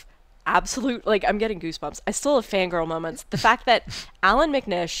have absolute, I'm getting goosebumps. I still have fangirl moments. The fact that Alan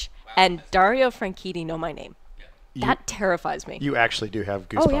McNish and Dario Franchitti know my name. That terrifies me. you actually do have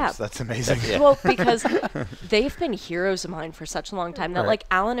goosebumps. yeah. That's amazing. Well, because they've been heroes of mine for such a long time that, Right.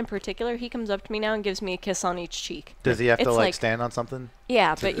 Alan in particular, he comes up to me now and gives me a kiss on each cheek. Does he have to It's stand on something?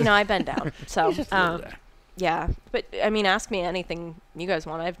 Yeah, but I bend down. So, there. yeah. But I mean, ask me anything you guys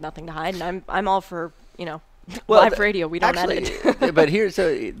want. I have nothing to hide, and I'm all for live radio. We don't edit.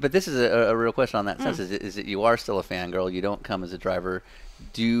 but this is a real question on that sense. Is that you are still a fangirl? You don't come as a driver.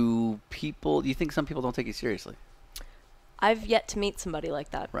 Do you think some people don't take you seriously? I've yet to meet somebody like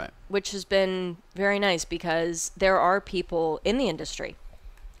that, Right. which has been very nice because there are people in the industry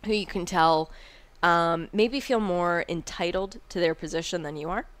who you can tell maybe feel more entitled to their position than you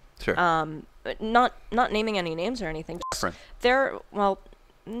are. Sure. But not naming any names or anything. Just Different.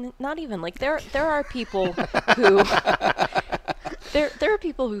 not even there are people who There are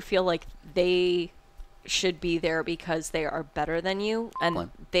people who feel like they should be there because they are better than you, and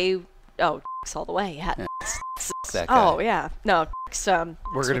all the way. Yeah. That guy. Oh yeah, no.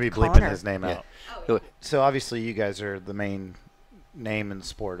 We're going to be Connor. bleeping his name out. So obviously you guys are the main name in the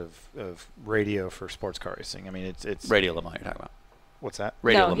sport of radio for sports car racing. I mean, it's Radio Le Mans you're talking about. What's that?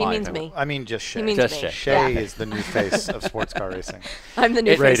 Radio No, Le he Mans. means you're talking me. I mean, just Shea. He means Just me. Shea Yeah. is the new face of sports car racing. I'm the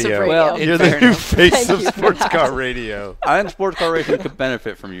new face of Radio. radio. Well, You're fair the new enough. face Thank of you for sports that. car radio. about. I think sports car racing could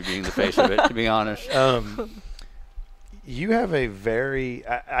benefit from you being the face of it, to be honest. You have a very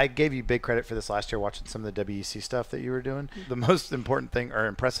I gave you big credit for this last year watching some of the WEC stuff that you were doing. The most important thing or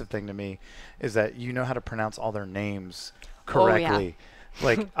impressive thing to me is that you know how to pronounce all their names correctly.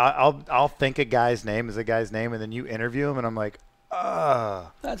 Like I'll think a guy's name is a guy's name, and then you interview him and I'm like,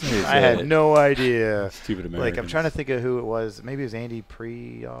 That's I had no idea. Stupid Like Americans. I'm trying to think of who it was. Maybe it was Andy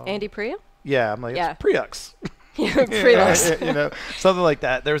Priya. Andy Priya? Yeah, I'm like, Yeah. it's Priux. Priya. You know, something like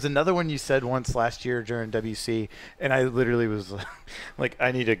that. There was another one you said once last year during WC, and I literally was like,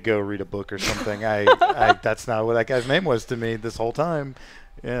 I need to go read a book or something. I that's not what that guy's name was to me this whole time.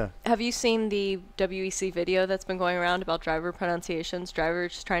 Yeah. Have you seen the WEC video that's been going around about driver pronunciations?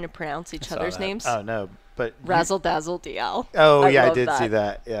 Drivers just trying to pronounce each saw other's that. names? Oh no, but Razzle dazzle DL. Oh yeah, I love did see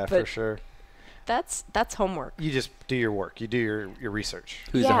that. Yeah, for But- sure. That's homework. You just do your work. You do your research.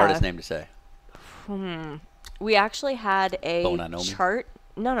 Who's the Yeah. hardest name to say? We actually had a Bonanomi? chart.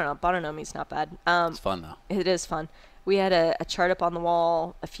 No, Bonanomi's not bad. It's fun, though. It is fun. We had a chart up on the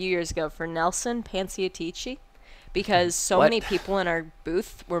wall a few years ago for Nelson Panciatici because so What? many people in our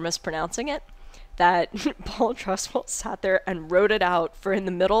booth were mispronouncing it that Paul Trustwell sat there and wrote it out for in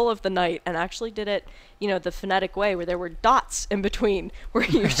the middle of the night and actually did it, the phonetic way where there were dots in between where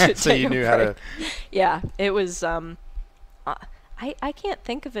you should So take you a knew how to. break. Yeah, it was. I can't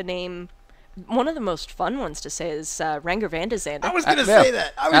think of a name. One of the most fun ones to say is Renger van de Zande. I was gonna yeah, say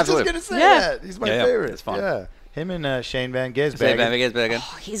that. I was absolutely. just gonna say Yeah. that. He's my Yeah, favorite. it's fun. Yeah. Him and Shane Van Say Gisbergen. Van Gisbergen.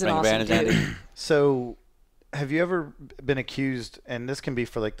 Oh, he's an Ring awesome Van dude. Zandt. So, have you ever been accused, and this can be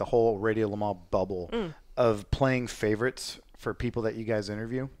for like the whole Radio Le Mans bubble, of playing favorites for people that you guys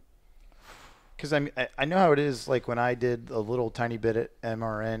interview? Because I know how it is. Like when I did a little tiny bit at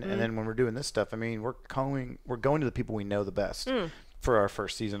MRN, and then when we're doing this stuff, I mean, we're going to the people we know the best for our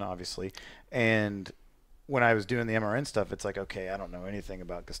first season, obviously. And when I was doing the MRN stuff, it's like, okay, I don't know anything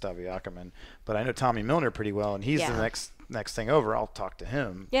about Gustavo Ackerman, but I know Tommy Milner pretty well, and he's the Yeah. next thing over. I'll talk to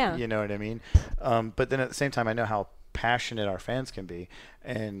him. Yeah. You know what I mean? But then at the same time, I know how passionate our fans can be,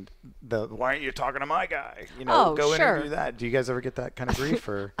 and why aren't you talking to my guy? Oh, go sure. interview that. Do you guys ever get that kind of grief?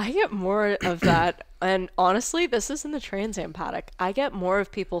 Or I get more of that, and honestly, this is in the Trans Am paddock. I get more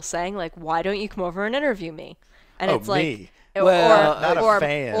of people saying like, "Why don't you come over and interview me?" And Oh, it's like, me. Well, not a or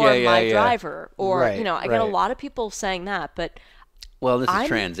fan. or Yeah, my yeah. driver, or Right, I get a right. lot of people saying that, but Well, this is I'm-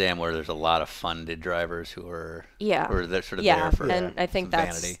 Trans Am where there's a lot of funded drivers who are yeah, who are there sort of yeah, there for and I think some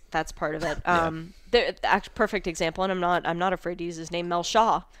that's vanity. part of it. Perfect example, and I'm not afraid to use his name. Mel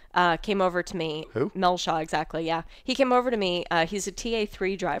Shaw came over to me. Who? Mel Shaw, exactly. Yeah, he came over to me. He's a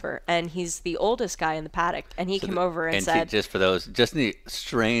TA3 driver, and he's the oldest guy in the paddock. And he came over and said, just for those, just the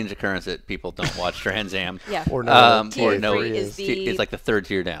strange occurrence that people don't watch Trans Am. "Yeah, or no, Tier or no, three is the- it's like the third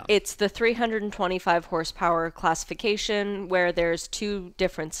tier down. It's the 325 horsepower classification where there's two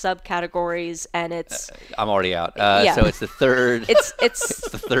different subcategories, and it's I'm already out. yeah. So it's the third. it's it's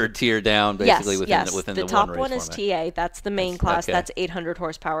the third tier down, basically within the the top one one race is format. TA. That's the main That's- class. okay. That's 800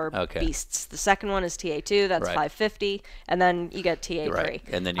 horsepower Okay. beasts. The second one is TA2. That's Right. 550, and then you get TA3. Right.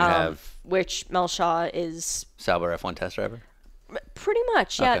 And then you have which Mel Shaw is Sauber F1 test driver. pretty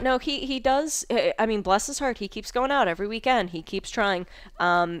much. Yeah. Okay. No, he does. I mean, bless his heart, he keeps going out every weekend. He keeps trying.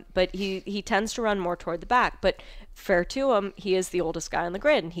 But he tends to run more toward the back. But fair to him, he is the oldest guy on the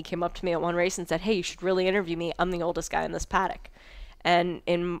grid, and he came up to me at one race and said, "Hey, you should really interview me. I'm the oldest guy in this paddock." And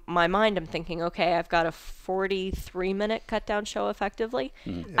in my mind, I'm thinking, okay, I've got a 43-minute cut-down show effectively.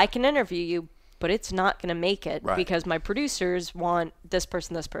 I can interview you, but it's not going to make it Right. because my producers want this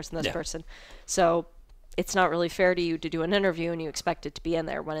person, this person, this Yeah. person. So it's not really fair to you to do an interview and you expect it to be in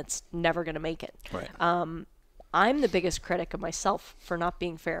there when it's never going to make it. Right. I'm the biggest critic of myself for not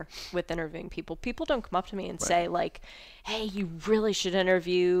being fair with interviewing people. People don't come up to me and say like, "Hey, you really should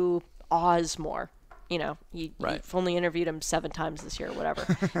interview Oz more." you've only interviewed him 7 times this year or whatever,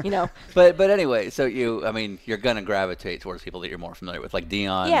 But anyway, so you're gonna gravitate towards people that you're more familiar with, like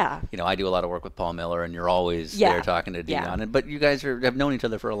Dion. Yeah. I do a lot of work with Paul Miller, and you're always Yeah. there talking to Dion. Yeah. But you guys have known each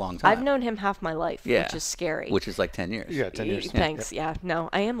other for a long time. I've known him half my life, Yeah. which is scary. Which is like 10 years. Yeah, 10 years. Thanks. Yeah. No,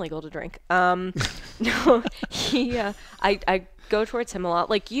 I am legal to drink. No, I go towards him a lot,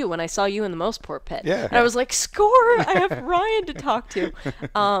 like you, when I saw you in the Mostport pit. Yeah. And I was like, score! I have Ryan to talk to.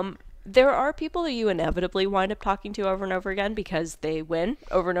 There are people that you inevitably wind up talking to over and over again because they win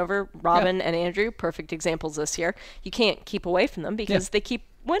over and over. Robin and Andrew, perfect examples this year. You can't keep away from them because they keep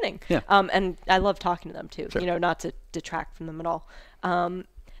winning. Yeah. And I love talking to them too, Sure. not to detract from them at all.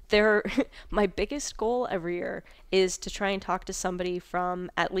 My biggest goal every year is to try and talk to somebody from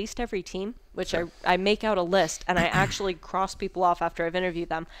at least every team, which I make out a list and I actually cross people off after I've interviewed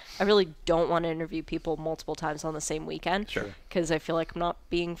them. I really don't want to interview people multiple times on the same weekend because I feel like I'm not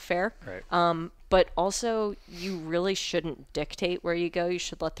being fair. Right. But also, you really shouldn't dictate where you go. You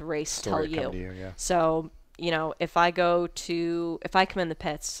should let the race Story tell come to you, yeah. So, if I come in the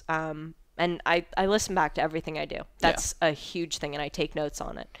pits, and I listen back to everything I do. That's a huge thing, and I take notes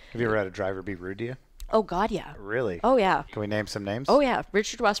on it. Have you ever had a driver be rude to you? Oh, God, yeah. Really? Oh, yeah. Can we name some names? Oh, yeah.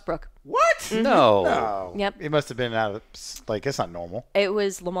 Richard Westbrook. What? No. No. Yep. It must have been out of, it's not normal, It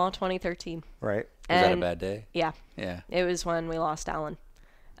was Le Mans 2013. right? Was that a And- bad day? Yeah. Yeah. It was when we lost Alan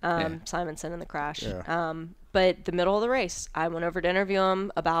Simonson in the crash. Yeah. But the middle of the race, I went over to interview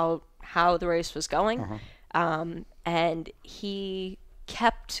him about how the race was going. And he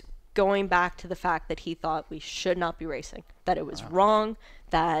kept going back to the fact that he thought we should not be racing, that it was wrong,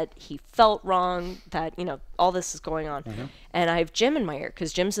 that he felt wrong, that, all this is going on. And I have Jim in my ear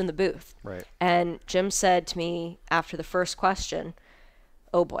because Jim's in the booth. Right. And Jim said to me after the first question,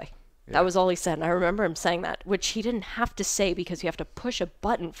 oh boy. That was all he said. And I remember him saying that, which he didn't have to say because you have to push a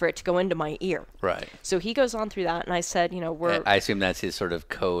button for it to go into my ear. Right. So he goes on through that, and I said, I assume that's his sort of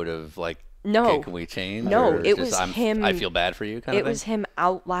code of like, No. okay, can we change? No, Or it just, was him. I feel bad for you kind of It thing? was him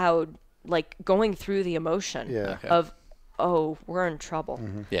out loud, like going through the emotion Yeah. Okay. of, oh, we're in trouble.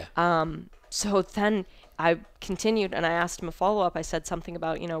 Yeah. So then I continued and I asked him a follow-up. I said something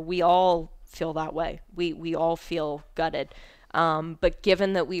about, we all feel that way. We all feel gutted. But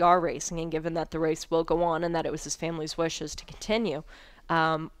given that we are racing and given that the race will go on and that it was his family's wishes to continue,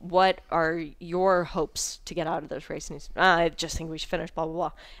 what are your hopes to get out of this race? And he's, I just think we should finish, blah, blah,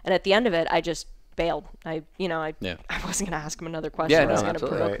 blah. And at the end of it, I just bailed. I wasn't going to ask him another question. Yeah, I wasn't no, going to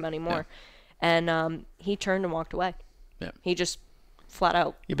absolutely. provoke Right. him anymore. And he turned and walked away. Yeah. He just flat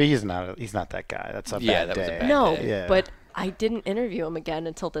out. Yeah, but he's not that guy. That's a Yeah, bad that was a day. bad No, day. Yeah. but I didn't interview him again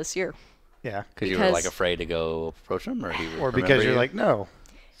until this year. Yeah. Because you were because- like afraid to go approach him, or he would Or because remember you're you? like, no.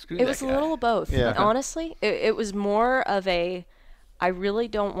 Screw It that was a guy. little of both. Yeah. Honestly, it was more of a, I really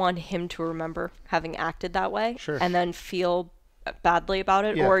don't want him to remember having acted that way Sure. and then feel badly about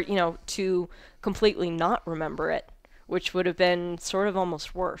it Yeah. or, to completely not remember it, which would have been sort of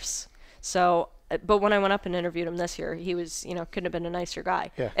almost worse. So, but when I went up and interviewed him this year, he was, couldn't have been a nicer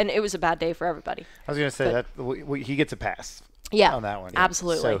guy. Yeah. And it was a bad day for everybody. I was gonna say But- that he gets a pass. Yeah, On that one.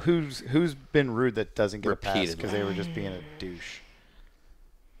 absolutely. So who's been rude that doesn't get a pass Repeatedly. because they were just being a douche?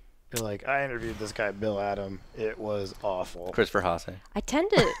 They're like, I interviewed this guy Bill Adam. It was awful. Christopher Haase. I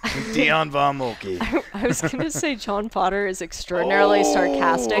tend to, Dion von Mulkey. I was going to say John Potter is extraordinarily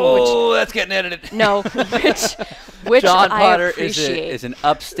sarcastic, which Oh, that's getting edited. No, which John I Potter appreciate. is an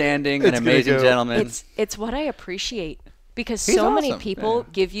upstanding and It's gonna amazing go- gentleman. It's what I appreciate because He's so many awesome, people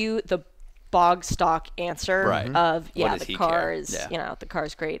give you the bog stock answer Right. of What does the he car care? is Yeah. the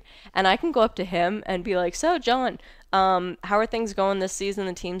car's great, and I can go up to him and be like, so John, how are things going this season?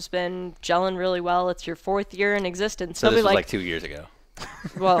 The team's been gelling really well. It's your 4th year in existence. so He'll this be was like, like 2 years ago.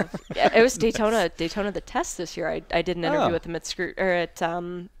 well, yeah, it was Daytona the test this year. I did an interview Oh. with him at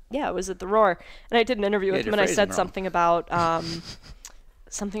it was at the Roar, and I did an interview You with had him, your and I said phrasing wrong.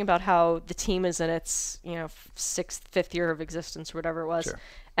 something about how the team is in its 5th year of existence or whatever it was. Sure.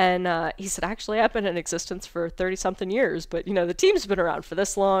 And he said, actually, I've been in existence for 30-something years, but the team's been around for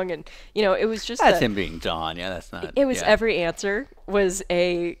this long, and it was just That's him being John. Yeah, that's not. it was yeah. every answer was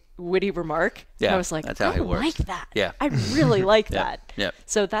a witty remark. And Yeah, I was like, that's how I he works. like that. Yeah. I really like Yep, that. yep.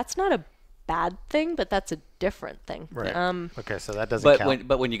 So that's not a bad thing, but that's a different thing. Right. Okay, so that doesn't But count.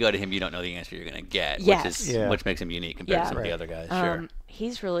 when you go to him, you don't know the answer you're going to get, Yes. which is Yeah. which makes him unique compared Yeah. to some of the Right. other guys. Sure.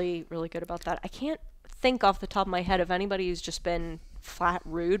 He's really, really good about that. I can't think off the top of my head of anybody who's just been flat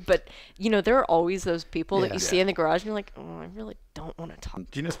rude, but there are always those people that Yeah. you see in the garage and you're like, oh, I really don't want to talk.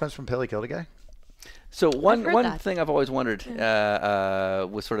 Do you know Spence from Pilly killed a guy? So one heard that. thing I've always wondered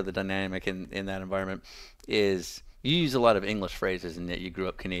with sort of the dynamic in that environment is You use a lot of English phrases, and yet you grew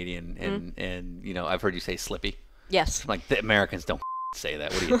up Canadian, and you know, I've heard you say slippy. Yes. Like, the Americans don't say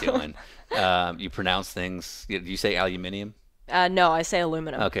that. What are you doing? You pronounce things. Do you say aluminium? No, I say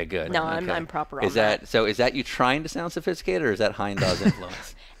aluminum. Okay, good. No, okay. I'm proper on Is that so? Is that you trying to sound sophisticated, or is that Hindaw's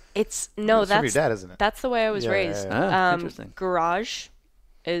influence? It's It's from your that's dad, isn't it? that's the way I was Yeah, raised. yeah, Interesting. Garage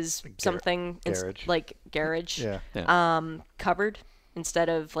is something garage. like garage. Yeah. Cupboard instead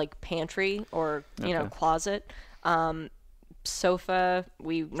of like pantry or you know closet. Sofa,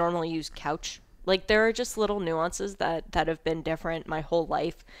 we normally use couch. Like, there are just little nuances that have been different my whole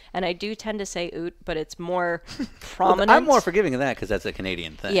life, and I do tend to say oot, but it's more prominent. I'm more forgiving of that because that's a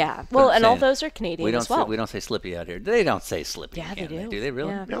Canadian thing. Yeah, But well, I'm and all saying, those are Canadian we don't as well. we don't say slippy out here. They don't say slippy. Yeah, in they Canada, do. Do they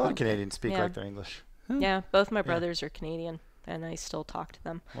really? Yeah. Yeah, a lot of Canadians speak Yeah. like they're English. Yeah, both my brothers are Canadian, and I still talk to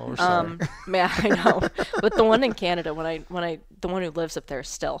them. Well, we're sorry. Yeah, I know. But the one in Canada, the one who lives up there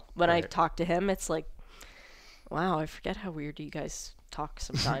still, when I Right. talk to him, it's like, wow, I forget how weird you guys talk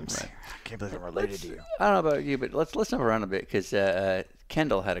sometimes. I can't believe I'm related to you. I don't know about you, but let's jump around a bit because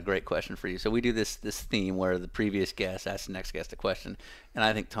Kendall had a great question for you. So we do this theme where the previous guest asks the next guest a question, and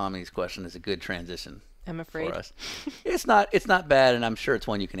I think Tommy's question is a good transition I'm afraid. for us. It's not bad, and I'm sure it's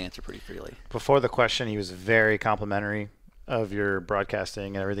one you can answer pretty freely. Before the question, he was very complimentary of your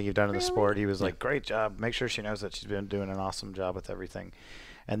broadcasting and everything you've done in the sport. He was like, great job. Make sure she knows that she's been doing an awesome job with everything.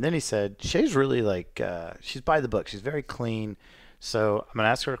 And then he said, Shea's really like, she's by the book. She's very clean. So I'm going to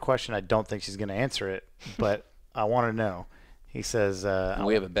ask her a question. I don't think she's going to answer it, but I want to know. He says, And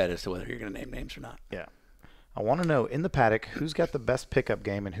we have a bet as to whether you're going to name names or not. yeah, I want to know in the paddock who's got the best pickup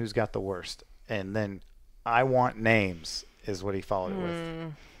game and who's got the worst. And then I want names is what he followed it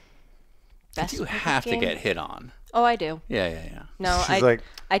with. Best You pickup have to game? get hit on. Oh, I do. Yeah. No, She's like,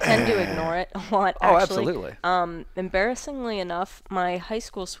 I tend to ignore it a lot. Oh, Actually. absolutely. Embarrassingly enough, my high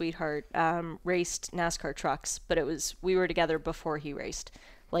school sweetheart raced NASCAR trucks, but we were together before he raced,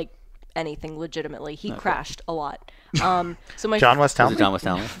 like anything legitimately. He crashed a lot. So my John West Was it Townley?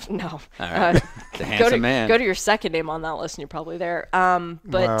 John Westtown? no. All right. It's a handsome man. Go to your second name on that list, and you're probably there. But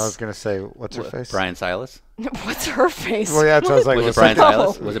Well, I was going to say, what's her face? Brian Silas? what's her face? Well, yeah, that's what I was like. Was it what's Brian her-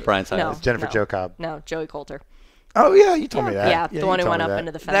 Silas? Was it Brian Silas? No. Jennifer Jo Cobb. No, Joey Coulter. Oh, yeah, you told me that. Yeah, the you one who told went me up that.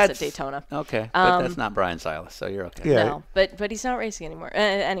 into the fence at Daytona. Okay, but that's not Brian Silas, so you're okay. Yeah. No, but he's not racing anymore.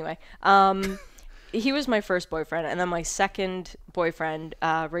 Anyway, he was my first boyfriend, and then my second boyfriend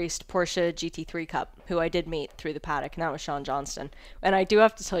raced Porsche GT3 Cup, who I did meet through the paddock, and that was Sean Johnston. And I do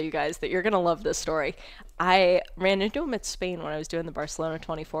have to tell you guys that you're gonna love this story. I ran into him at Spain when I was doing the Barcelona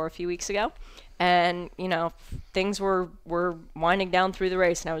 24 a few weeks ago, and you know things were winding down through the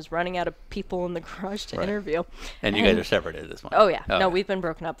race, and I was running out of people in the garage to interview. And you guys are separated at this point. Oh yeah, no, Okay. we've been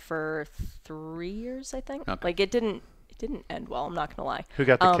broken up for 3 years, I think. Okay. Like it didn't end well. I'm not gonna lie. Who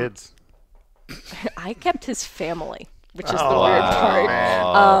got the kids? I kept his family, which is the Oh, weird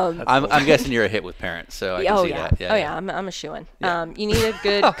part. I'm guessing you're a hit with parents, so I can Oh see yeah. that. Oh yeah, I'm a shoo-in. You need a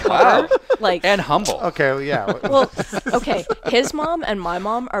good cover, like And humble. Okay, well, yeah. well, okay. His mom and my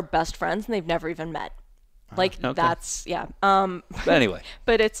mom are best friends, and they've never even met. Like Okay. that's yeah. But anyway,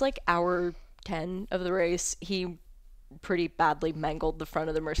 But it's like hour 10 of the race. He pretty badly mangled the front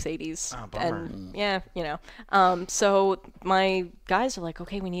of the Mercedes, bummer. and yeah, you know. So my guys are like,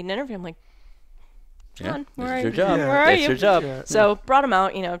 okay, we need an interview. I'm like, John, this where is are your you? job. Where are That's you? your job. So brought him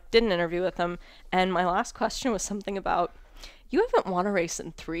out, you know, did an interview with him, and my last question was something about, you haven't won a race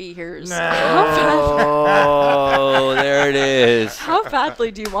in 3 years. Oh, there it is. How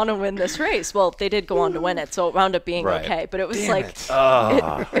badly do you want to win this race? Well, they did go on to win it, so it wound up being Right. okay. But it was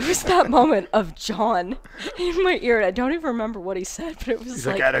it was that moment of John in my ear, and I don't even remember what he said, but it was He's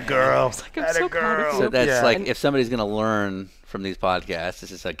like, "Atta girl. I'm so proud of So you. that's Yeah. like And- if somebody's going to learn from these podcasts,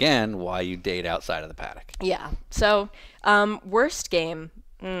 this is again why you date outside of the paddock. Yeah. So, worst game,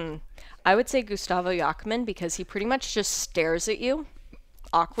 I would say Gustavo Jachmann, because he pretty much just stares at you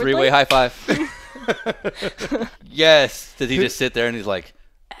awkwardly. Three-way high five. Yes. Does he just sit there and he's like,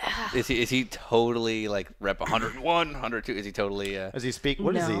 is he totally like rep 101, 102? Is he totally? Does he speak?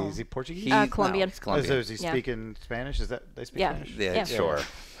 What is he? No. Is he Portuguese? Colombian. No, he's Oh, so Colombian. is he Yeah. speaking Spanish? Is that they speak Yeah. Spanish? Yeah, sure.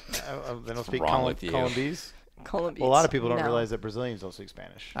 They don't speak wrong with you? Colombese. Colombians. Well, a lot of people don't No. realize that Brazilians don't speak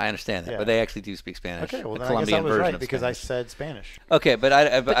Spanish. I understand that, Yeah. but they actually do speak Spanish. Okay, well a then I guess I Colombian was version right of because Spanish. I said Spanish. Okay, but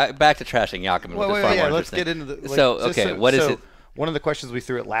I back to trashing Jachmann, which is far more Let's interesting. get into the. Like, so just okay, what is so it? One of the questions we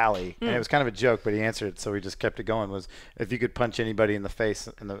threw at Lally, and it was kind of a joke, but he answered it, so we just kept it going. Was if you could punch anybody in the face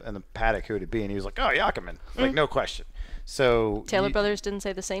in the paddock, who would it be? And he was like, "Oh, Jachmann, like no question." So Taylor Brothers didn't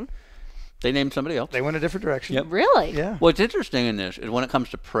say the same. They named somebody else. They went a different direction. Yep. Really? Yeah. What's interesting in this is when it comes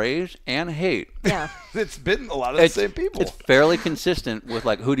to praise and hate, Yeah. It's been a lot of the same people. it's fairly consistent with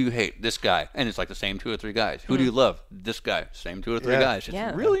like, who do you hate? This guy. And it's like the same 2 or 3 guys. Who do you love? This guy. Same 2 or 3 Yeah. guys. It's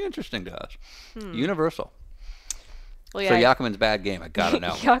Yeah. really interesting to us. Universal. Well, So yeah. Yakiman's bad game. I gotta know.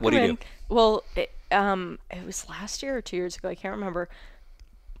 Yakiman, What do you do? Well, it was last year or 2 years ago. I can't remember.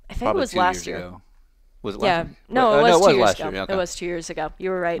 I think Probably it was 2 last years year. ago. Was it Yeah, last year? no, it no, was 2 years last ago. year. Okay. It was 2 years ago. You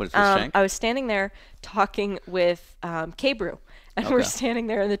were right. What is this, Shank? I was standing there talking with K-Brew, and we're Okay. standing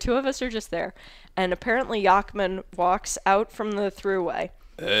there, and the two of us are just there. And apparently, Yachman walks out from the throughway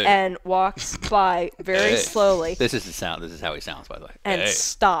and walks by very Hey. slowly This is the sound. This is how he sounds, by the way. and Hey.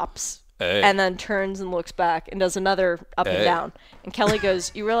 stops. Hey. And then turns and looks back and does another up and Hey. down. And Kelly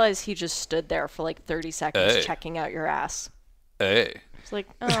goes, "You realize he just stood there for like 30 seconds Hey. checking out your ass." Hey. It's like,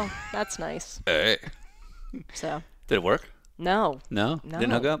 oh, that's nice. Hey. So, Did it work? no. No? Didn't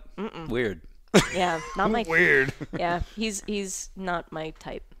hook up? Weird. Yeah, not my Weird. Yeah, he's not my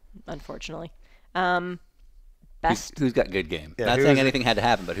type, unfortunately. Best. Who's got good game? Yeah, Not who saying is it? anything had to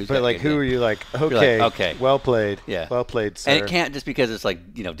happen, but who's But got like, good who game? are you like? like, Okay. okay. Well played. Yeah. Well played, sir. And it can't just because it's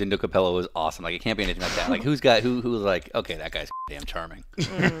like, Dindo Capello was awesome. Like, it can't be anything like that. Like, who's who's like, okay, that guy's damn charming.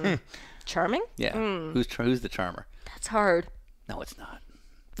 Charming? Yeah. Who's the charmer? That's hard. No, it's not.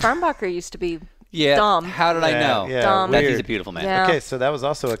 Farnbacher used to be Yeah. dumb. How did I know? Yeah. Dumb. That he's Weird. a beautiful man. Yeah. Okay, so that was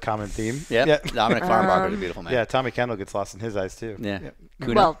also a common theme. Yep. Yeah. Dominic Farnbacher's a beautiful man. Yeah. Tommy Kendall gets lost in his eyes too. Yeah. Yep.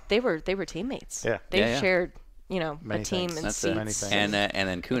 Kuno. Well, they were teammates. Yeah. They Yeah, yeah. shared, Many a team things. and That's seats. it. Many things. And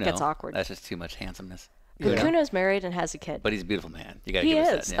then Kuno. gets awkward. That's just too much handsomeness. But Kuno's married and has a kid. But he's a beautiful man. You gotta He give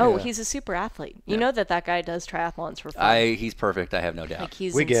us is. that. Yeah. Oh, he's a super athlete. You know that guy does triathlons for fun. He's perfect. I have no doubt. Like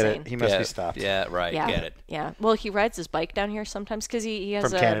he's We get insane. it. He must yeah, be stopped. Yeah, right. Yeah. Get it. Yeah. Well, he rides his bike down here sometimes because he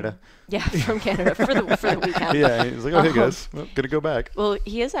has From Canada. Yeah, from Canada for the weekend. Yeah. He's like, oh, hey guys, well, gonna go back. Well,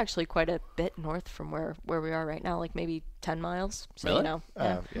 he is actually quite a bit north from where we are right now, like maybe 10 miles. So Really?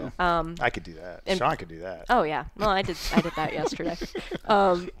 Yeah. Yeah. I could do that. and- Sean could do that. Oh yeah. Well, I did that yesterday.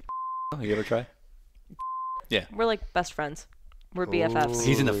 Oh, you ever try? We're like best friends. We're BFFs.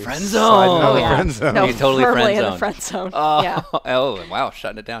 He's in the friend Sliding zone. out Oh the yeah. friend zone. No, He's totally firmly friend in the zoned. friend zone. Oh, Yeah. oh, wow,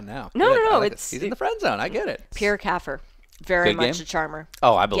 shutting it down now. No, Good. no, I like it's- it. He's in the friend zone. I get it. Pierre Caffer, very Good much game? a charmer.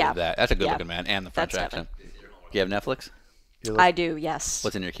 Oh, I believe Yeah. that. That's a good Yeah. looking man and the French That's accent. Do you have Netflix? I do, yes.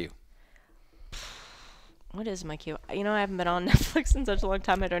 What's in your queue? What is my queue? I haven't been on Netflix in such a long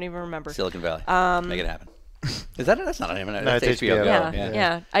time. I don't even remember. Silicon Valley. Make it happen. Is that it? That's not even. No, That's it's HBO. HBO. Yeah, Go.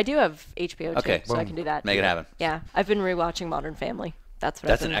 yeah, I do have HBO Okay. too, so I can do that. Make it happen. Yeah, I've been rewatching Modern Family. That's what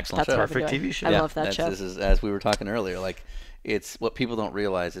That's I've an been, excellent that's show. what I've been Perfect doing. TV show. I Yeah, love that That's- show. This is, as we were talking earlier, like, it's what people don't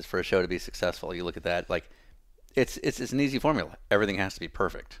realize is for a show to be successful, you look at that, like, it's an easy formula. Everything has to be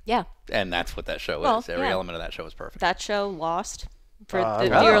perfect. Yeah, And that's what that show Well, is. Every yeah. element of that show is perfect. that show Lost for I the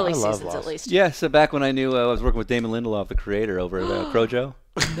love- early I love seasons Lost. at least. Yeah, so back when I knew I was working with Damon Lindelof, the creator over at Crojo.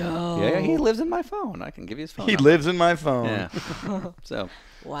 No. Yeah, he lives in my phone. I can give you his phone. He number. lives in my phone. Yeah. So,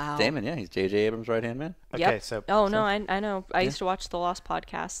 Wow. Damon, yeah, he's J.J. Abrams' right-hand man. Yep. Okay, so Oh no, I know. I used to watch the Lost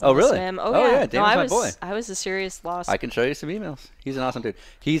podcast. Oh, and listen really? to him. Oh, Oh, yeah, yeah. No, Damon's I my was boy. I was a serious Lost. I can show you some emails. He's an awesome dude.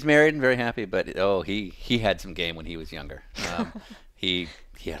 He's married and very happy, but he had some game when he was younger. He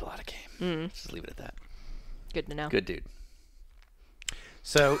had a lot of game. Let's just leave it at that. Good to know. Good dude.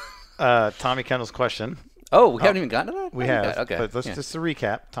 So, Tommy Kendall's question. Oh, we haven't even gotten to that? We Oh, have. Okay. But let's Yeah. just to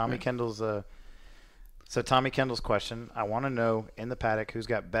recap. Tommy Kendall's. So Tommy Kendall's question. I want to know in the paddock who's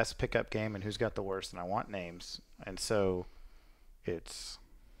got best pickup game and who's got the worst, and I want names. And so, it's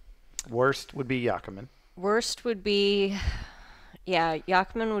worst would be Yakiman. Worst would be, yeah,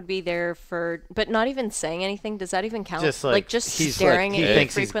 Yachman would be there for, but not even saying anything. Does that even count? Just like just he's staring like, at he you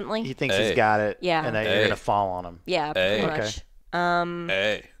thinks frequently. he thinks Hey. he's got it. Yeah. And that you're Hey. gonna fall on him. Yeah, Hey. pretty Okay. much.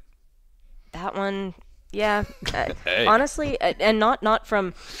 Hey. That one, yeah. Hey. Honestly, and not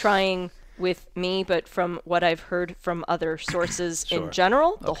from trying with me, but from what I've heard from other sources Sure. in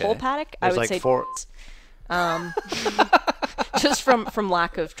general, the Okay. whole paddock, I There's would like say four. just from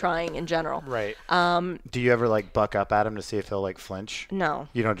lack of trying in general. Right. Do you ever like buck up at him to see if he'll like flinch? No,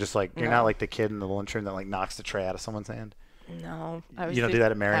 You don't just like you're No. not like the kid in the lunchroom that like knocks the tray out of someone's hand. no. I was You don't the- do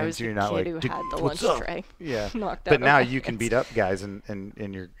that at I Marion's. was the You're not kid like, who "Dude, had the what's lunch up?" tray. Yeah. knocked out But now of my you can hands. beat up guys in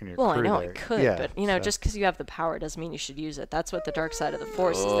your Well, I crew know there. I could, Yeah, but so- just because you have the power doesn't mean you should use it. That's what the dark side of the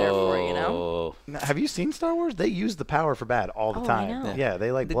force is there for, you know. Oh. Now, have you seen Star Wars? They use the power for bad all the Oh, I time. know. Yeah,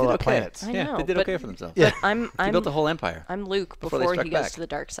 they like They blow did up okay. planets. I Yeah, know, they did but- okay for themselves. Yeah. But I'm He built a whole empire. I'm Luke before before, they struck he goes back. to the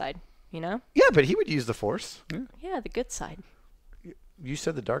dark side. You know? Yeah, but he would use the Force. Yeah, the good side. You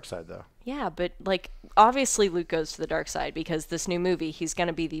said the dark side though. Yeah, but like obviously Luke goes to the dark side because this new movie he's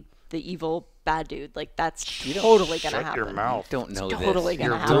gonna be the the evil bad dude. Like, that's totally going to Shut happen. your mouth. Don't know totally this.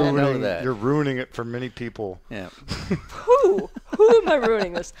 gonna You happen. don't know ruining, that. You're ruining it for many people. Yeah. Who am I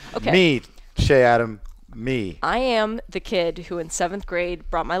ruining this? Okay. Me, Shea Adam, me. I am the kid who in 7th grade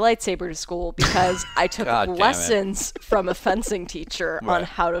brought my lightsaber to school because I took God damn it. lessons from a fencing teacher on Right.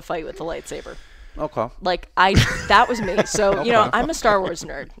 how to fight with the lightsaber. Okay. Like, that was me. So, you know, I'm a Star Wars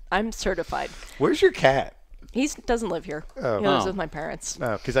nerd. I'm certified. Where's your cat? He doesn't live here. Oh. He lives Oh. with my parents.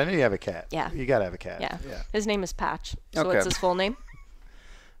 No, because I know you have a cat. Yeah. You got to have a cat. Yeah. His name is Patch. So Okay. what's his full name?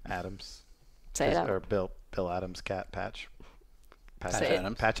 Adams. Say it Or out. Bill Adams' cat, Patch. Patch Say it.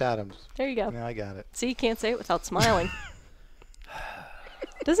 Adams. Patch Adams. There you go. Yeah, I got it. See, you can't say it without smiling.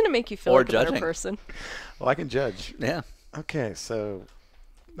 Doesn't it make you feel Or like a better judging. person? Well, I can judge. Yeah. Okay, so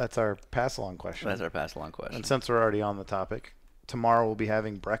that's our pass-along question. That's our pass along question. And since we're already on the topic, tomorrow we'll be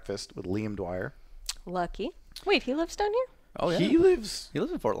having breakfast with Liam Dwyer. Lucky. Wait, he lives down here? Oh yeah. He lives. He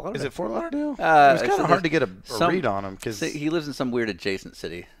lives in Fort Lauderdale. Is it Fort Lauderdale? Uh, it's kind so of hard to there's get a some- read on him because He lives in some weird adjacent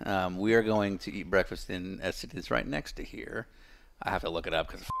city. We are going to eat breakfast in a city that's right next to here. I have to look it up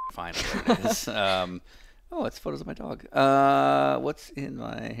because find where it is. Oh, it's photos of my dog. What's in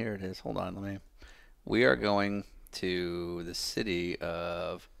my? Here it is. Hold on, let me. We are going to the city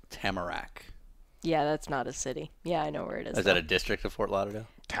of Tamarack. Yeah, that's not a city. Yeah, I know where it is. Is that a district of Fort Lauderdale?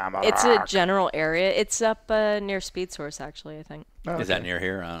 Tamarack. It's a general area. It's up near Speed Source, actually, I think. Oh, Is that okay. near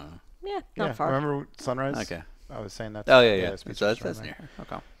here? I don't know. Yeah, not Yeah, far. remember Sunrise? Okay. I was saying that. Oh yeah. Speech So was that's right near there.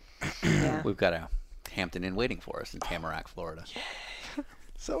 here. Okay. Yeah. We've got a Hampton Inn waiting for us in Tamarack, Florida.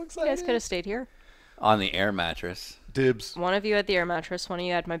 So You excited. guys could have stayed here. On the air mattress. Dibs. One of you had the air mattress, one of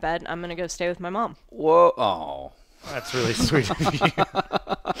you had my bed. I'm going to go stay with my mom. Whoa. Oh. That's really sweet of you.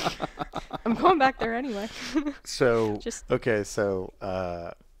 I'm going back there anyway. So Just- okay, so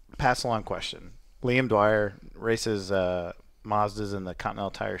pass along question. Liam Dwyer races Mazdas in the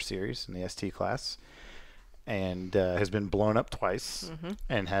Continental Tire Series in the ST class, and has been blown up twice,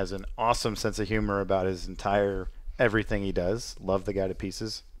 and has an awesome sense of humor about his entire everything he does. Love the guy to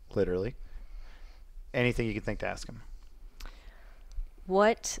pieces, literally. Anything you can think to ask him.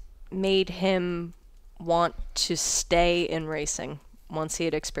 What made him want to stay in racing once he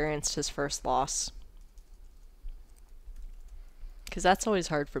had experienced his first loss? Because that's always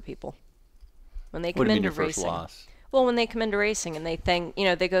hard for people. When they What come do you mean into your first racing. loss? Well, when they come into racing and they think, you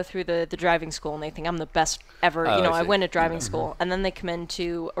know, they go through the driving school and they think I'm the best ever, Oh, you know, I I see. win at driving school. And then they come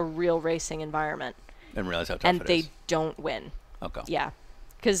into a real racing environment And realize how tough and it they is. don't win. Okay. Yeah.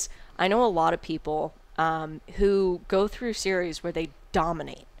 Because I know a lot of people who go through series where they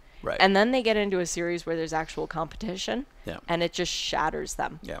dominate. Right. And then they get into a series where there's actual competition. Yeah. And it just shatters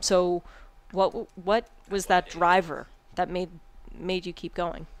them. Yeah. So what was that driver that made you keep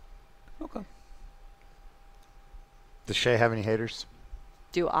going? Okay. Does Shea have any haters?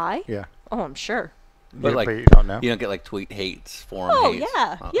 Do I? Yeah. Oh, I'm sure. But like you don't know. you don't get like tweet hates, forum Oh, hates.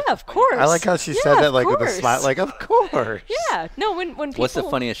 yeah. Oh. Yeah, of course. I like how she Yeah, said that of like with a course. smile, like of course. Yeah. No, when people What's the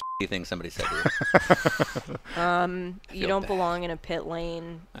funniest thing somebody said to you? you feel don't bad. belong in a pit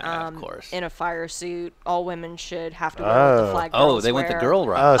lane, Of course. in a fire suit. All women should have to wear what the flag Oh, girls they went the wear. girl Oh,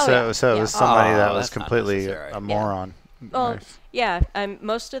 route. so yeah, so it yeah. was somebody Oh, that was that's not completely necessary. a moron. Well, Nice. yeah.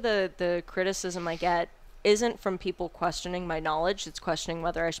 Most of the criticism I get isn't from people questioning my knowledge. It's questioning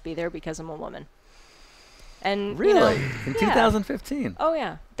whether I should be there because I'm a woman. And Really? you know, In yeah. 2015. Oh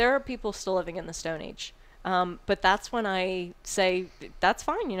yeah, there are people still living in the Stone Age. But that's when I say that's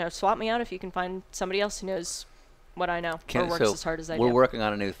fine. You know, swap me out if you can find somebody else who knows what I know or works so as hard as I we're do. working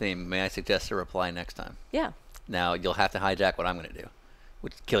on a new theme. May I suggest a reply next time? Yeah. Now you'll have to hijack what I'm going to do,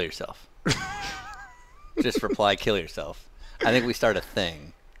 which is kill yourself. Just reply, kill yourself. I think we start a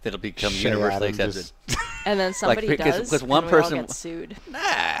thing that'll become Shea universally Adam accepted. just- And then somebody because- does, because one and we all person- get sued.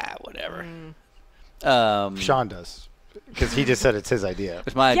 Nah, whatever. Sean does, because he just said it's his idea.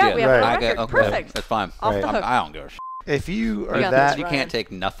 It's my Yeah, idea. we have it on I get- record. okay, Perfect. That's fine. Off the Right. hook. I don't give a shit. If you are got this, that, You Ryan. can't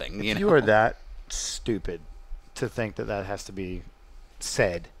take nothing. You if know? you are that stupid to think that that has to be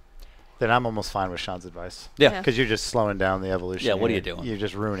said, then I'm almost fine with Sean's advice. Yeah. Yeah. Because you're just slowing down the evolution. Yeah, what are you You're- doing? You're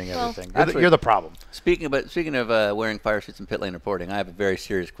just ruining Well, everything. Actually- You're the problem. Speaking of wearing fire suits and pit lane reporting, I have a very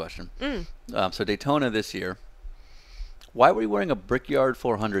serious question. So Daytona this year, why were you wearing a Brickyard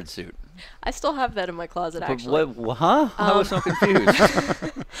 400 suit? I still have that in my closet, actually. Huh? I was so confused.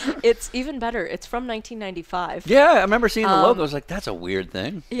 It's even better. It's from 1995. Yeah, I remember seeing the logo. I was like, that's a weird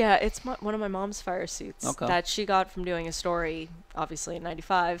thing. Yeah, it's one of my mom's fire suits Okay. that she got from doing a story, obviously in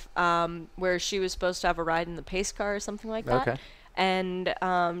 '95, where she was supposed to have a ride in the pace car or something like that. Okay. And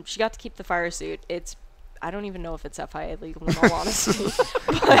she got to keep the fire suit. I don't even know if it's FIA legal in all honesty,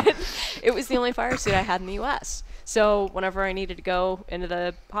 but it was the only fire suit I had in the U.S. So whenever I needed to go into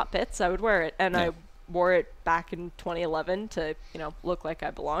the hot pits, I would wear it, and Yeah. I wore it back in 2011 to look like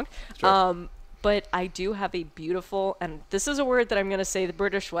I belonged. Sure. But I do have a beautiful, and this is a word that I'm going to say the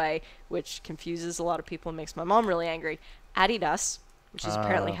British way, which confuses a lot of people and makes my mom really angry. Adidas, which is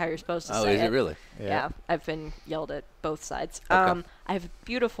apparently how you're supposed to Oh, say is it really? Yeah, I've been yelled at both sides. Okay. I have a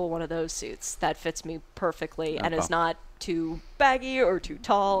beautiful one of those suits that fits me perfectly and is Okay. not too baggy or too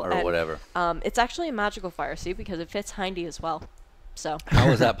tall. Or and, whatever. It's actually a magical fire suit because it fits hindy as well. So How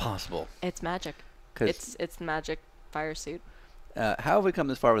is that possible? it's magic. 'Cause- It's the magic fire suit. How have we come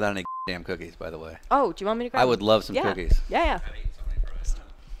this far without any damn cookies, by the way? Oh, do you want me to grab I would them? love some Yeah. cookies. Yeah.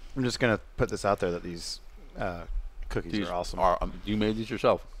 I'm just gonna put this out there that these cookies These are awesome. you made these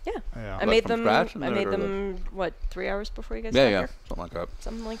yourself? Yeah. Yeah. I What, made from them. scratch? I made them. What, 3 hours before you guys Yeah, got yeah, here? something like that.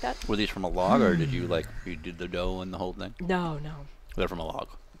 Something like that. Were these from a log, or did you you did the dough and the whole thing? No. They're from a log.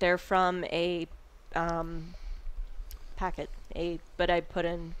 They're from a packet. But I put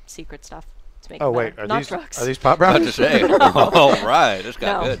in secret stuff to make Oh it wait, better. are Not these drugs. are these pop About to brownies? say. All right, this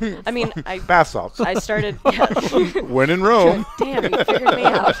got No. good. I mean, Bath salts. I started. Yeah. When in Rome. Damn, you figured me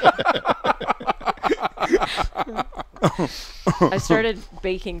out. I started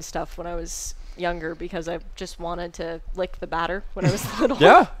baking stuff when I was younger because I just wanted to lick the batter when I was little.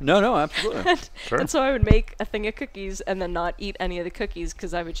 Yeah, no, absolutely. Sure. And so I would make a thing of cookies and then not eat any of the cookies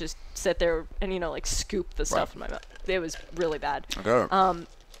because I would just sit there and scoop the stuff in my mouth. It was really bad. Okay.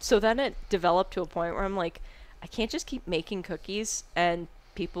 So then it developed to a point where I'm like, I can't just keep making cookies and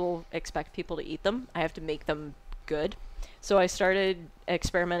people expect people to eat them. I have to make them good. So I started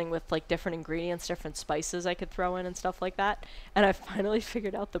experimenting with different ingredients, different spices I could throw in and stuff like that. And I finally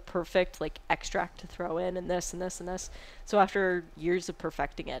figured out the perfect extract to throw in and this and this and this. So after years of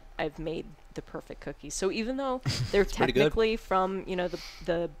perfecting it, I've made the perfect cookies. So even though they're pretty good. technically from,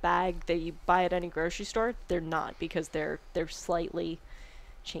 the bag that you buy at any grocery store, they're not because they're slightly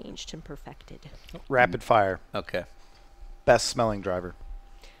changed and perfected. Rapid fire. Okay. Best smelling driver.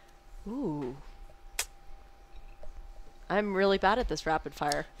 Ooh. I'm really bad at this rapid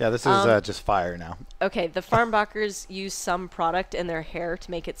fire. Yeah, this is just fire now. Okay, the Farmbacher's use some product in their hair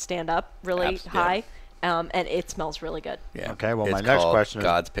to make it stand up really high, and it smells really good. Yeah. Okay, well, my It's next called question is-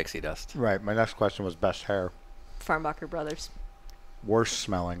 God's pixie dust. Right. My next question was best hair. Farmbacher Brothers. Worst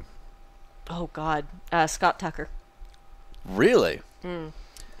smelling. Oh, God. Scott Tucker. Really?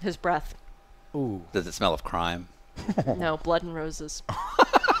 His breath. Ooh. Does it smell of crime? No, blood and roses.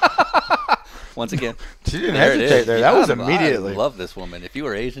 Once again, She didn't there it hesitate is. there. That was I immediately. love this woman. If you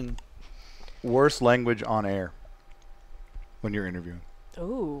were Asian, Worst language on air when you're interviewing.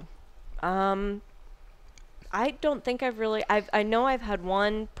 Ooh. I don't think I've really... I know I've had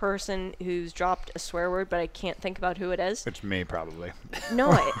one person who's dropped a swear word, but I can't think about who it is. It's me, probably. No,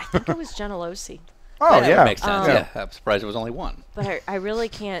 I think it was Jenna Losi. Oh, that yeah. makes sense. Yeah, I'm surprised it was only one. But I really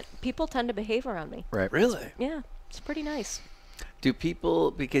can't... People tend to behave around me. Right. Really? Yeah, it's pretty nice. Do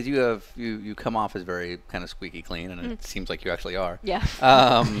people, because you come off as very kind of squeaky clean, and it seems like you actually are. Yeah.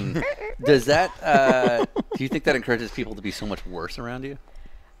 Does that? Do you think that encourages people to be so much worse around you?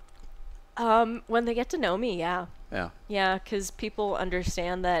 When they get to know me, yeah. Yeah. Yeah, because people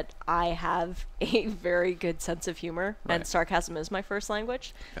understand that I have a very good sense of humor, and Right. sarcasm is my first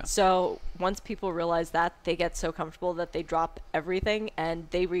language. Okay. So once people realize that, they get so comfortable that they drop everything, and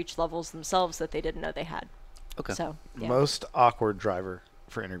they reach levels themselves that they didn't know they had. Okay. So, yeah. Most awkward driver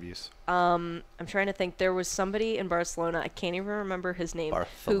for interviews. I'm trying to think. There was somebody in Barcelona, I can't even remember his name, who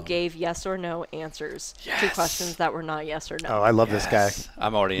Barcelona. gave yes or no answers to Yes. questions that were not yes or no. Oh, I love this guy. Yes.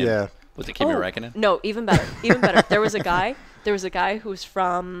 I'm already in. Yeah. Was it Kimi Räikkönen? No, even better. Even better. There was a guy who's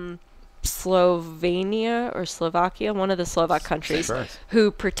from Slovenia or Slovakia, one of the Slovak countries, Sure.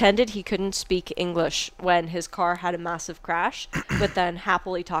 who pretended he couldn't speak English when his car had a massive crash, but then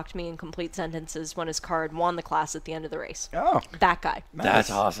happily talked to me in complete sentences when his car had won the class at the end of the race. Oh, That guy. That's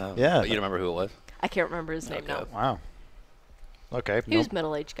nice. awesome. Yeah. But you don't remember who it was? I can't remember his name now. Okay. Wow. Okay. He was a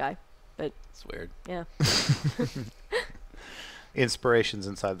middle-aged guy, but It's weird. yeah. Inspirations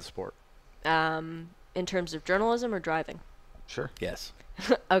inside the sport. In terms of journalism or driving? Sure. Yes.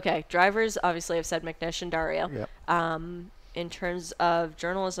 Okay, drivers, obviously I've said McNish and Dario. Yep. In terms of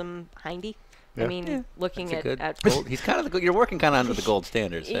journalism, Hindy. I Yeah. mean, looking That's a good at gold. He's kind of you're working kind of under the gold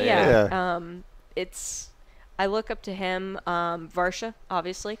standards. eh? yeah. Yeah. I look up to him, Varsha,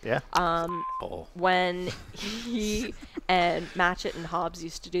 obviously. Yeah. Oh. When he and Matchett and Hobbs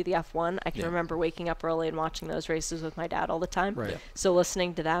used to do the F1, I can Yeah. remember waking up early and watching those races with my dad all the time. Right. Yeah. So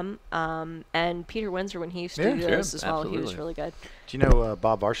listening to them, and Peter Windsor when he used to Yeah, do sure, those as well, he was absolutely. really good. Do you know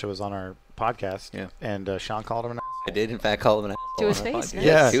Bob Varsha was on our podcast? Yeah. And Sean called him an ass? I did, in fact, call him an To asshole his on the face, podcast.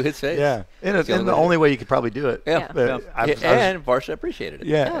 Yeah. To his face. Yeah. And It's the the only way only way you could probably do it. Yeah. But yeah. I was- And Barsha appreciated it.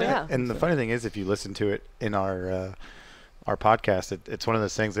 Yeah. Oh, yeah. And the funny thing is, if you listen to it in our podcast, it's one of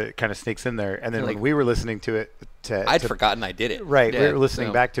those things that kind of sneaks in there. And then Like- when we were listening to it, I'd forgotten I did it. right, Yeah, we were listening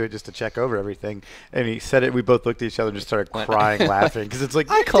so- back to it just to check over everything. And he said it. We both looked at each other and just started crying, laughing because it's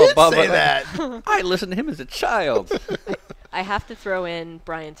like I you called did Bob say up. that. I listened to him as a child. I have to throw in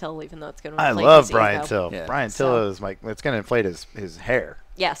Brian Till, even though it's going to. I love Brian ego. Till. Yeah. Brian So- Till is like it's going to inflate his hair.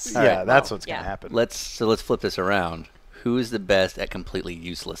 Yes. Yeah, that's Well, what's going to yeah. happen. let's flip this around. Who is the best at completely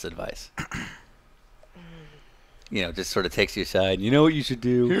useless advice? Just sort of takes you aside. You know what you should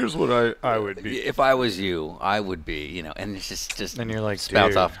do? Here's what I would be. If I was you, I would be, and it's just And you're like, spouts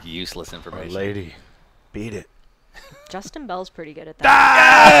dude, off useless A information. lady, beat it. Justin Bell's pretty good at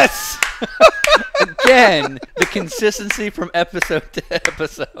that. Yes! Again, the consistency from episode to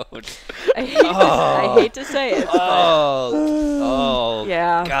episode. I hate to say it. Oh,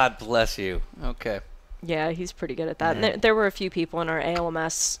 Yeah. God bless you. Okay. Yeah, he's pretty good at that. And there were a few people in our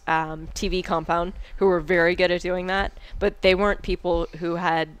ALMS TV compound who were very good at doing that, but they weren't people who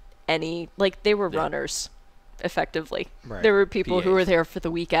had any, like, they were runners, effectively. Right. There were people who were PAs. there for the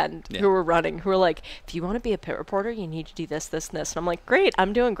weekend, Yeah. who were running, who were like, if you want to be a pit reporter, you need to do this, this, and this. And I'm like, great,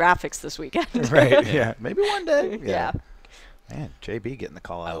 I'm doing graphics this weekend. Right. Yeah. Maybe one day. Yeah. Man, JB getting the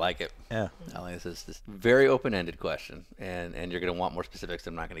call out. I like it. Yeah. I like this very open-ended question, and you're going to want more specifics.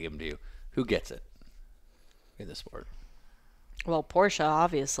 I'm not going to give them to you. Who gets it in the sport? Well, Porsche,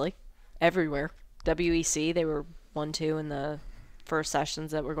 obviously, everywhere. WEC, they were 1-2 in the first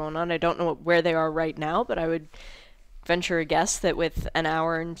sessions that were going on. I don't know where they are right now, but I would venture a guess that with an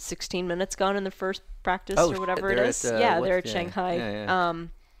hour and 16 minutes gone in the first practice or whatever it they're is. at, They're at yeah, Shanghai. yeah.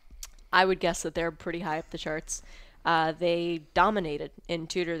 I would guess that they're pretty high up the charts. They dominated in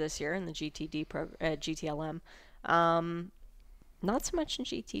Tudor this year in the GTD GTLM. Not so much in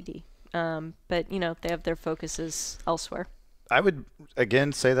GTD. But, they have their focuses elsewhere. I would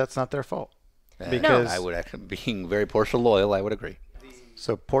again say that's not their fault. No. Because I would actually, being very Porsche loyal, I would agree.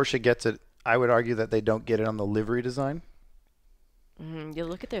 so Porsche gets it. I would argue that they don't get it on the livery design. You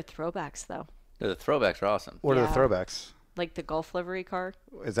look at their throwbacks, though. The throwbacks are awesome. What are the Yeah. throwbacks? Like the Golf livery car.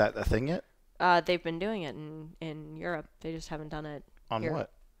 Is that a thing yet? They've been doing it in Europe. They just haven't done it On here.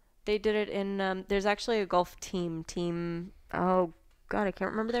 what? They did it in. There's actually a golf team. Oh God, I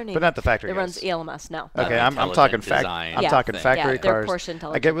can't remember their name. But not the factory It runs guys. ELMS. No. Okay, Not I'm intelligent talking design. I'm Yeah. talking thing. factory Yeah, their cars. Porsche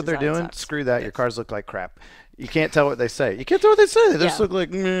I get intelligent what they're design doing. sucks. Screw that. Your cars look like crap. You can't tell what they say. You can't tell what they say. They just Yeah. look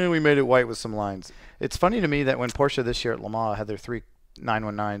like we made it white with some lines. It's funny to me that when Porsche this year at Le Mans had their 3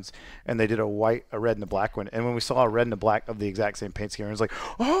 919s and they did a white, a red, and a black one, and when we saw a red and a black of the exact same paint scheme, it was like,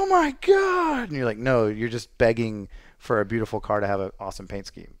 oh my god! And you're like, no, you're just begging for a beautiful car to have an awesome paint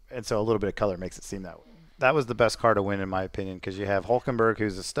scheme, and so a little bit of color makes it seem that way. That was the best car to win, in my opinion, because you have Hulkenberg,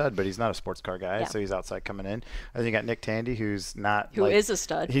 who's a stud, but he's not a sports car guy, Yeah. so he's outside coming in. And then you got Nick Tandy, who's not Who like, is a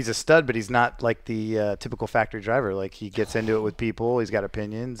stud. He's a stud, but he's not like the typical factory driver. Like he gets into it with people, he's got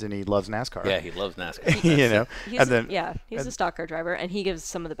opinions, and he loves NASCAR. Yeah, he loves NASCAR. you know. He's and then he's a stock car driver, and he gives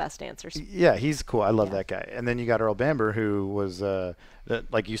some of the best answers. yeah, he's cool. I love Yeah. that guy. And then you got Earl Bamber, who was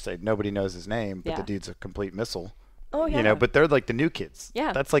like you said, nobody knows his name, but the Yeah. dude's a complete missile. Oh yeah. You know, but they're like the new kids.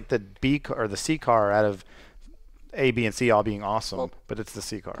 Yeah. That's like the B car or the C car out of A, B, and C all being awesome, Well, but it's the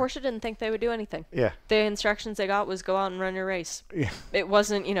C car. Porsche didn't think they would do anything. Yeah. The instructions they got was go out and run your race. Yeah. It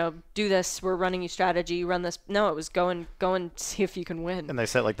wasn't, do this, we're running you strategy, you run this. No, it was go and see if you can win. And they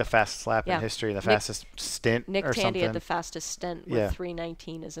set like the fastest lap Yeah. in history, the Nick- fastest stint Nick or Tandy something. had the fastest stint with Yeah.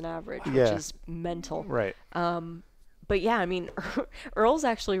 319 as an average, which Yeah. is mental. Right. But yeah, I mean, Earl's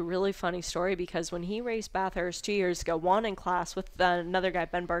actually a really funny story because when he raced Bathurst 2 years ago, won in class with another guy,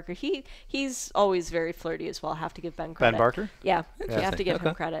 Ben Barker. He's always very flirty as well. I have to give Ben credit. Barker? Yeah, you have to give him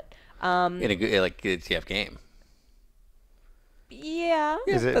Okay. credit. In a good, like, good TF game. Yeah.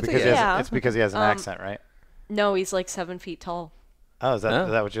 Is it that's a because yeah. it's because he has an accent, right? No, he's like 7 feet tall. Oh, is that Oh.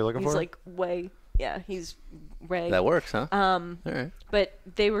 is that what you're looking He's for? like he's way. That works, huh? All right. But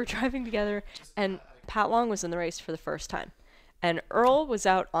they were driving together, and Pat Long was in the race for the first time. And Earl was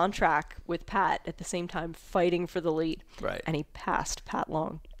out on track with Pat at the same time fighting for the lead. Right. And he passed Pat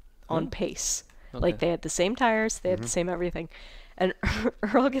Long on pace. Like they had the same tires, they had the same everything. And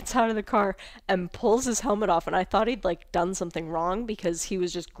Earl gets out of the car and pulls his helmet off. And I thought he'd like done something wrong because he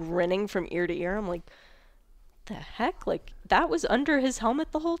was just grinning from ear to ear. I'm like, the heck? Like that was under his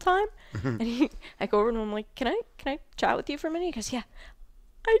helmet the whole time? And I go over and I'm like, can I chat with you for a minute? He goes, yeah.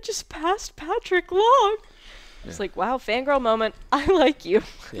 I just passed Patrick Long. It's like, wow, fangirl moment. I like you.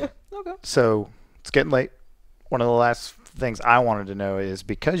 Yeah. So it's getting late. One of the last things I wanted to know is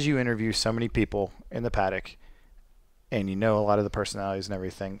because you interview so many people in the paddock, and you know a lot of the personalities and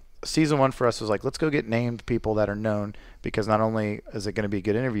everything. Season 1 for us was like, let's go get named people that are known, because not only is it going to be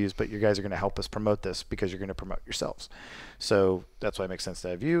good interviews, but you guys are going to help us promote this because you're going to promote yourselves. So that's why it makes sense to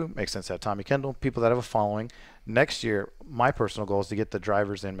have you, makes sense to have Tommy Kendall, people that have a following. Next year, my personal goal is to get the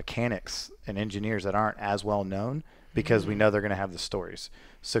drivers and mechanics and engineers that aren't as well known, because we know they're going to have the stories.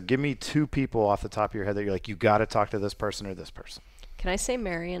 So give me 2 people off the top of your head that you're like, you got to talk to this person or this person. Can I say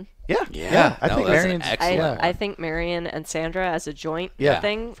Marion? Yeah. I think that's Marion's excellent. I think Marion and Sandra as a joint Yeah,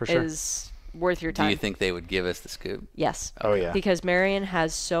 thing for sure. is worth your Do time. you think they would give us the scoop? Yes. Oh, yeah. Because Marion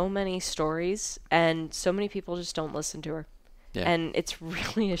has so many stories, and so many people just don't listen to her. Yeah. And it's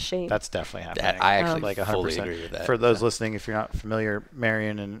really a shame. That's definitely happening. That, I actually like 100%. fully agree with that. For those listening, if you're not familiar,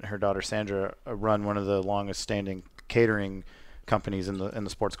 Marion and her daughter Sandra run one of the longest standing catering companies in the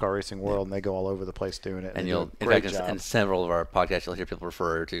sports car racing world, and they go all over the place doing it. And They you'll, do a in great fact, job. in several of our podcasts, you'll hear people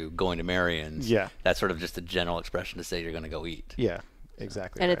refer to going to Marion's. Yeah. That's sort of just a general expression to say you're going to go eat. Yeah,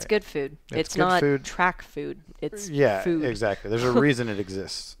 exactly. and it's right. good food. It's good not food. track food. It's Yeah, food. exactly. There's a reason it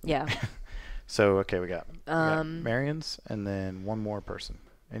exists. Yeah. So okay, we got Marion's, and then one more person.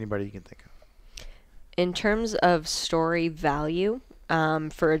 Anybody you can think of. In terms of story value,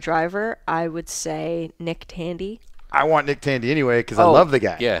 for a driver, I would say Nick Tandy I want Nick Tandy anyway because I Oh, love the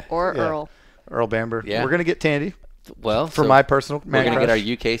guy. Yeah. or Yeah. Earl. Bamber. Yeah. We're gonna get Tandy Well, for so my personal we're man going to crush.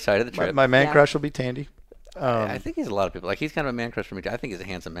 get our UK side of the trip. my man Yeah. crush will be Tandy. I think he's a lot of people. Like, he's kind of a man crush for me, too. I think he's a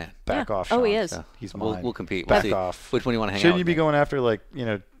handsome man. Back Yeah. off. Oh, he Sean. is. So He's we'll, mine. we'll compete. We'll Back see off. which one you want to hang Shouldn't out you with be me. going after like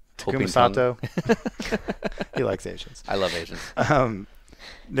Takuma Hoping Sato? He likes Asians. I love Asians.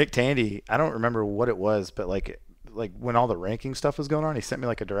 Nick Tandy, I don't remember what it was, but like when all the ranking stuff was going on, he sent me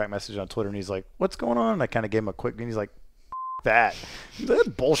like a direct message on Twitter, and he's like, "What's going on?" And I kind of gave him a quick, and he's like, "That's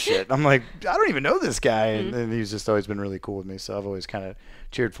bullshit." I'm like, I don't even know this guy, and he's just always been really cool with me, so I've always kind of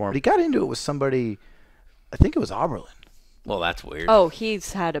cheered for him. But he got into it with somebody, I think it was Oberlin. Well, that's weird. Oh,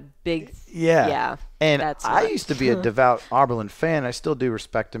 he's had a big. Yeah. Yeah. And that's I not- used to be a devout Oberlin fan. I still do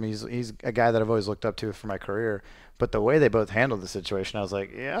respect him. He's a guy that I've always looked up to for my career. But the way they both handled the situation, I was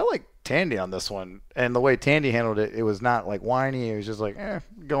like, yeah, I like Tandy on this one. And the way Tandy handled it, it was not like whiny. It was just like,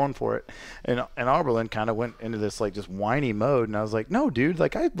 going for it. And Oberlin kind of went into this like just whiny mode. And I was like, no, dude,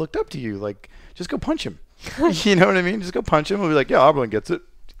 like I looked up to you. Like, just go punch him. You know what I mean? Just go punch him. We'll be like, yeah, Oberlin gets it.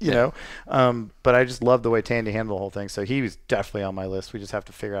 You know, but I just love the way Tandy handled the whole thing. So he was definitely on my list. We just have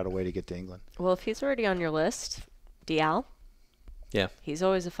to figure out a way to get to England. Well, if he's already on your list, Dial, Yeah. he's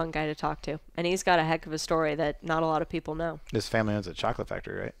always a fun guy to talk to. And he's got a heck of a story that not a lot of people know. His family owns a chocolate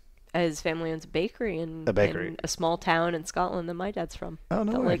factory, right? His family owns a bakery in a small town in Scotland that my dad's from. Oh,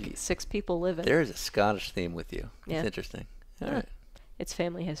 no that way. like 6 people live in. There's a Scottish theme with you. Yeah. It's interesting. All Yeah. right. It's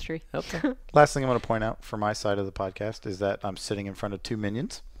family history. Okay. Last thing I want to point out for my side of the podcast is that I'm sitting in front of 2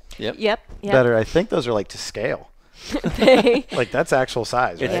 minions Yep. Yep. that are, I think those are like to scale. They, Like that's actual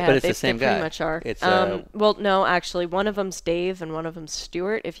size, right? It's- yeah, but it's they, the same they pretty guy. much are. It's, well, no, actually, one of them's Dave and one of them's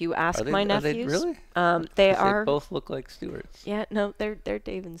Stuart. If you ask my Are they nephews, really? they 'Cause are. They both look like Stewarts. Yeah, no, they're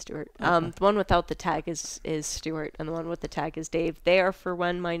Dave and Stuart. The one without the tag is Stuart, and the one with the tag is Dave. They are for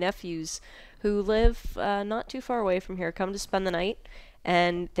when my nephews, who live not too far away from here, come to spend the night,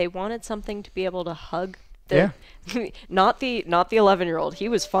 and they wanted something to be able to hug. Not the 11-year-old. He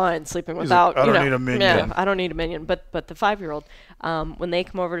was fine sleeping without. like, I you don't know, need a minion. Yeah, I don't need a minion. But the 5-year-old, when they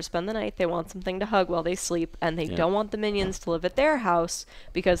come over to spend the night, they want something to hug while they sleep, and they don't want the minions to live at their house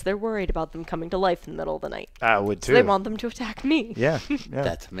because they're worried about them coming to life in the middle of the night. I would So too. they want them to attack me. Yeah.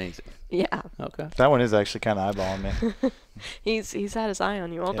 That's amazing. Yeah. Okay. That one is actually kind of eyeballing me. He's had his eye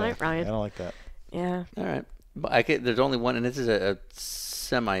on you all night, I Ryan. don't like that. Yeah. All right. But there's only one, and this is a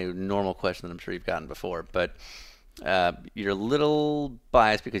semi-normal question that I'm sure you've gotten before, but you're a little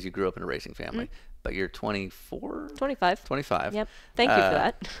biased because you grew up in a racing family, but you're 24? 25. 25. Yep. Thank you for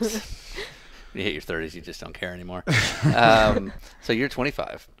that. You hit your 30s, you just don't care anymore. So you're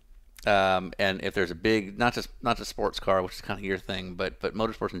 25. And if there's a big, not just sports car, which is kind of your thing, but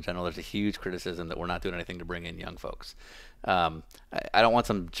motorsports in general, there's a huge criticism that we're not doing anything to bring in young folks. I don't want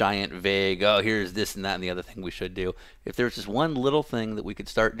some giant vague, here's this and that and the other thing we should do. If there's just one little thing that we could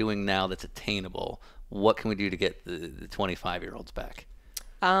start doing now that's attainable, what can we do to get the 25-year-olds back?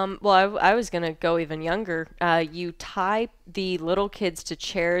 Well, I was going to go even younger. You tie the little kids to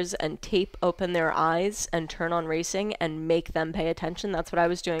chairs and tape open their eyes and turn on racing and make them pay attention. That's what I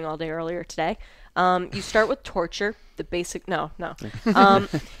was doing all day earlier today. You start with torture, the basic. No.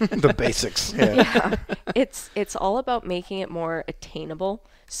 The basics. Yeah. Yeah, it's all about making it more attainable.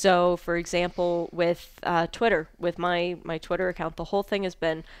 So, for example, with Twitter, with my Twitter account, the whole thing has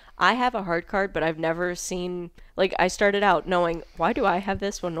been, I have a hard card, but I've never seen, like, I started out knowing, why do I have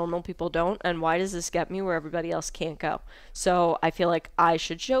this when normal people don't, and why does this get me where everybody else can't go? So I feel like I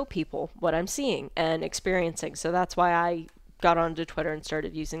should show people what I'm seeing and experiencing. So that's why I got onto Twitter and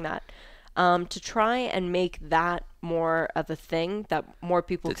started using that. To try and make that more of a thing that more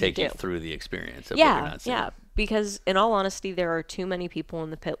people To can take do. you through the experience of what you're Yeah, not seeing. yeah. Because in all honesty, there are too many people in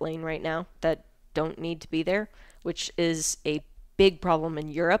the pit lane right now that don't need to be there, which is a big problem in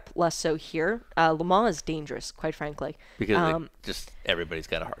Europe, less so here. Le Mans is dangerous, quite frankly. Because just everybody's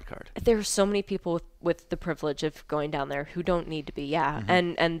got a hard card. There are so many people with the privilege of going down there who don't need to be,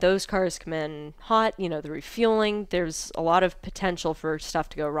 and those cars come in hot, the refueling, there's a lot of potential for stuff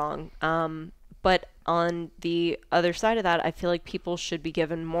to go wrong. But on the other side of that, I feel like people should be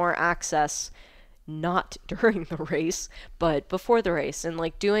given more access, not during the race, but before the race. And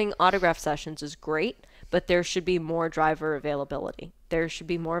like doing autograph sessions is great, but there should be more driver availability. There should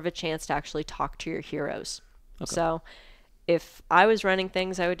be more of a chance to actually talk to your heroes. So if I was running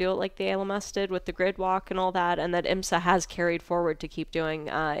things, I would do it like the ALMS did with the grid walk and all that, and that IMSA has carried forward to keep doing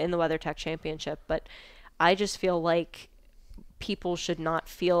in the WeatherTech Championship. But I just feel like people should not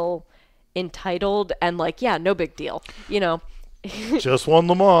feel entitled and like, yeah, no big deal, Just won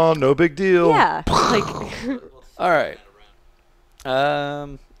Le Mans, no big deal. Yeah, like All right.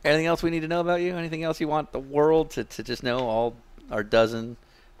 Anything else we need to know about you? Anything else you want the world to just know? All our dozen.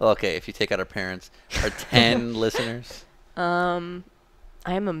 Well, okay, if you take out our parents, our 10 listeners. I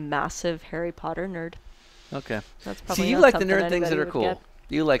am a massive Harry Potter nerd. Okay. That's probably See, you not like the something nerd things that anybody are would cool. get.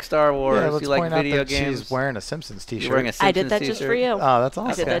 You like Star Wars. Yeah, let's you like point out video that games. she's wearing a Simpsons t-shirt. You're wearing a I did Simpsons that just for t-shirt. you. Oh, that's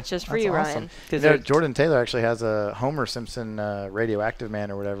awesome. I did that just for That's you, awesome. Ryan. Jordan Taylor actually has a Homer Simpson radioactive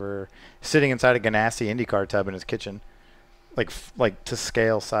man or whatever sitting inside a Ganassi IndyCar tub in his kitchen, like to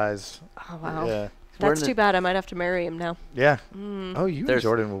scale size. Oh wow, Yeah. that's too bad. I might have to marry him now. Yeah. Oh, you and There's-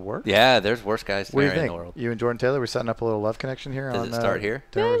 Jordan would work. Yeah, there's worse guys to What do you marry in think? the world. You and Jordan Taylor, we're setting up a little love connection here. Does on, it start here?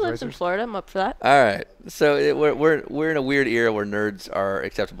 Yeah, Dinner he with lives in Racers? Florida. I'm up for that. All right. So we're in a weird era where nerds are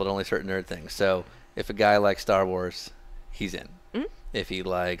acceptable to only certain nerd things. So if a guy likes Star Wars, he's in. If he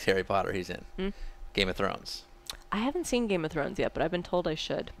likes Harry Potter, he's in. Game of Thrones. I haven't seen Game of Thrones yet, but I've been told I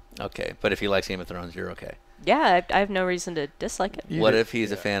should. Okay. But if he likes Game of Thrones, you're okay. Yeah, I have no reason to dislike it. You What did- if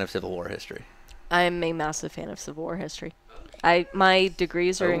he's a fan of Civil War history? I'm a massive fan of Civil War history. My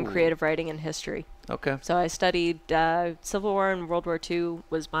degrees are in creative writing and history. Okay. So I studied Civil War and World War II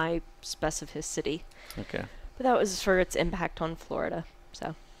was my specificity. Okay. But that was for its impact on Florida.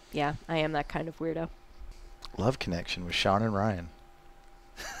 So, yeah, I am that kind of weirdo. Love connection with Sean and Ryan.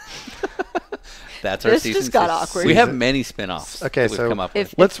 That's our This season. just got six. awkward. We have many spin-offs. Okay, that we've so come up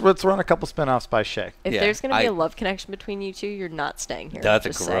if- with. Let's run a couple spin-offs by Shea. If Yeah, there's going to be I- a love connection between you two, you're not staying here. That's a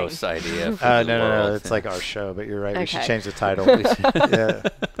Just gross saying. idea. For No, the no, world. it's like our show, but you're right. We should Okay. change the title. Yeah.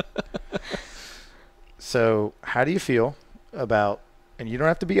 So, how do you feel about, and you don't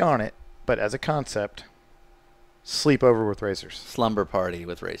have to be on it, but as a concept, sleepover with racers? Slumber party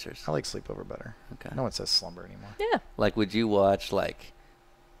with racers. I like sleepover better. Okay. No one says slumber anymore. Yeah. Like, would you watch like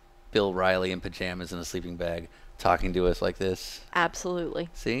Bill Riley in pajamas in a sleeping bag talking to us like this? Absolutely.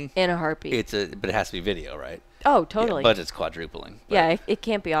 See, In a heartbeat. but it has to be video, right? Oh, totally. Yeah, budget's quadrupling. but- Yeah, it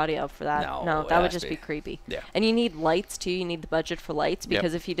can't be audio for that. No, it that would has just to be be. creepy. Yeah. And you need lights too. You need the budget for lights Yep.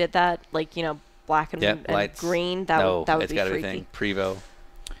 because if you did that, like black and, Yep, and lights. green, that no, would it's be got freaky. everything. Prevo.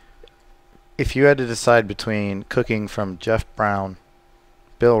 If you had to decide between cooking from Jeff Brown,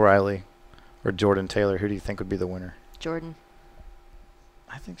 Bill Riley, or Jordan Taylor, who do you think would be the winner? Jordan.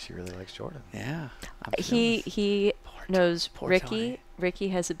 I think she really likes Jordan. Yeah. I'm feeling this. He knows poor Ricky. Tony. Ricky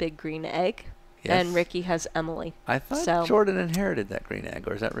has a big green egg, Yes. and Ricky has Emily. I thought so- Jordan inherited that green egg,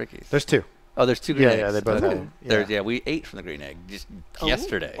 or is that Ricky's? There's two. Oh, there's two green Yeah, eggs. yeah, they both Okay. have 'em. There's, Yeah. yeah, we ate from the green egg just Oh,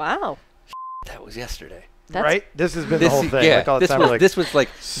 yesterday. Wow. That was yesterday. That's, Right? This has been the whole thing. Yeah, Like all the this time, was we're like, this was like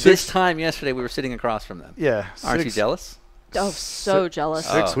six- this time yesterday. We were sitting across from them. yeah. Aren't you six- jealous? Oh, so jealous.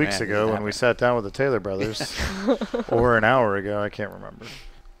 Oh, 6 weeks man, ago he's when we happy. sat down with the Taylor brothers, or an hour ago, I can't remember.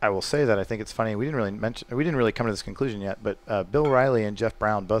 I will say that I think it's funny. We didn't really come to this conclusion yet, but Bill Riley and Jeff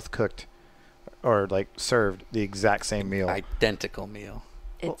Brown both cooked or like served the exact same meal. Identical meal.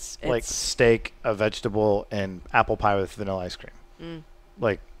 It's like steak, a vegetable, and apple pie with vanilla ice cream.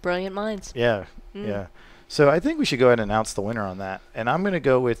 Like, brilliant minds. yeah, yeah. So I think we should go ahead and announce the winner on that. And I'm going to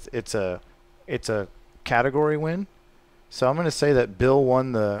go with it's a category win. So I'm going to say that Bill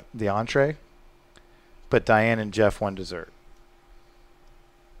won the entree, but Diane and Jeff won dessert.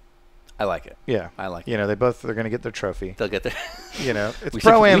 I like it. Yeah. I like You know, they're going to get their trophy. They'll get there. You know, it's We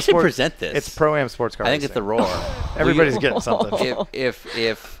Pro-Am should sports. present this. It's Pro-Am sports car I think racing. at the Roar. Everybody's getting something.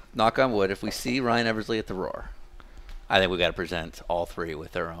 If knock on wood, if we see Ryan Eversley at the Roar, I think we got to present all three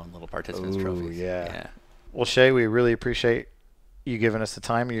with their own little participants Ooh, trophies. yeah. Well, Shea, we really appreciate you giving us the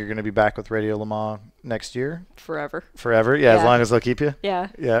time. You're going to be back with Radio Le Mans next year. Forever. Forever? Yeah, as Yeah. long as they'll keep you? Yeah.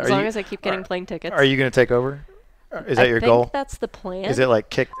 Yeah. As long as I keep getting plane tickets. Are you going to take over? Is that your I goal? think that's the plan. Is it like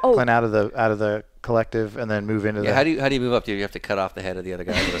kick Oh. Clint out of the collective and then move into Yeah. the How do you move up? Do you have to cut off the head of the other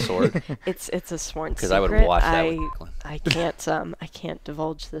guy with a sword? It's a sworn secret. Because I would watch that with Clint. I can't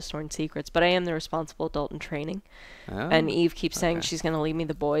divulge the sworn secrets, but I am the responsible adult in training. Oh, And Eve keeps saying okay. she's going to leave me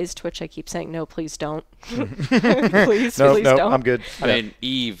the boys, to which I keep saying, no, please don't. please No, don't. I'm good. I mean,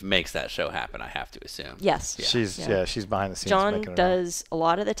 Eve makes that show happen. I have to assume. Yes. She's Yeah. she's behind the scenes. John making it all. does a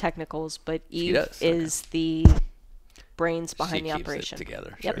lot of the technicals, but Eve does, okay. is the brains behind She the keeps operation. it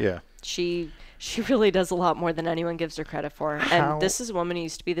together. Yep. Sure. Yeah. She really does a lot more than anyone gives her credit for. How- And this is a woman who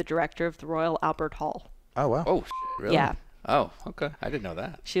used to be the director of the Royal Albert Hall. Oh wow. Oh, really? Yeah. Oh, okay. I didn't know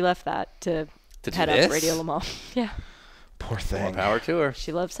that. She left that to To do head this? up Radio Le Mans. Yeah. Poor More thing. power to her.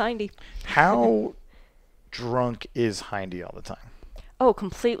 She loves Hindy. How drunk is Hindy all the time? Oh,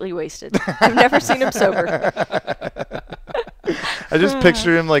 completely wasted. I've never seen him sober. I just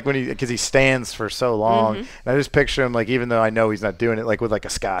picture him like because he stands for so long, Mm-hmm. and I just picture him like, even though I know he's not doing it, like with like a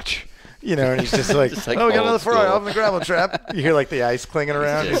scotch, you know, and he's just like, Just like oh, we got old another fry school. off the gravel trap. You hear like the ice clinging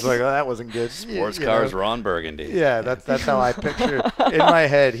around. He's just like, oh, that wasn't good. Sports You cars, know? Ron Burgundy. Yeah, that's how I picture it. In my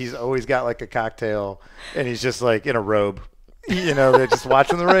head, he's always got like a cocktail, and he's just like in a robe, you know, they're just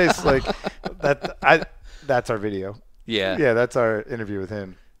watching the race. Like that's our video. Yeah. Yeah, that's our interview with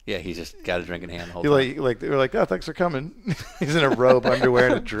him. Yeah, he's just got a drink in hand the whole He time. like they were like, oh, thanks for coming. He's in a robe, underwear,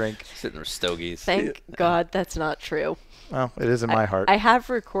 and a drink. Sitting there with stogies. Thank God that's not true. Well, it is in my heart. I have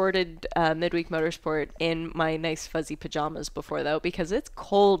recorded Midweek Motorsport in my nice fuzzy pajamas before, though, because it's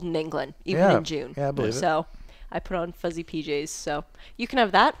cold in England, even Yeah. in June. Yeah, I believe it. So I put on fuzzy PJs. So you can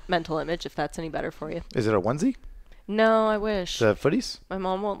have that mental image if that's any better for you. Is it a onesie? No, I wish. The footies? My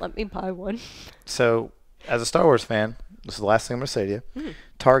mom won't let me buy one. So, as a Star Wars fan, this is the last thing I'm going to say to you.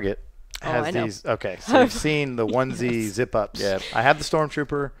 Target has I know. these. Okay, so you've seen the onesie zip ups. Yeah. I have the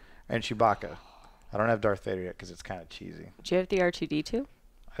Stormtrooper and Chewbacca. I don't have Darth Vader yet because it's kind of cheesy. Do you have the R2D2?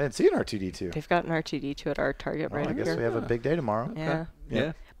 I didn't see an R2D2. They've got an R2D2 at our Target Well, right I guess here. we have a big day tomorrow. Yeah.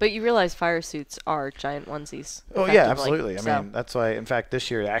 Yeah. But you realize fire suits are giant onesies. Oh yeah, effectively. absolutely. I So- mean, that's why. In fact,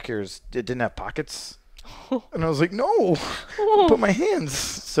 this year Acura's it didn't have pockets, and I was like, no, put my hands.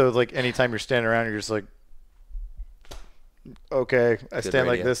 So like, anytime you're standing around, you're just like, okay, I stand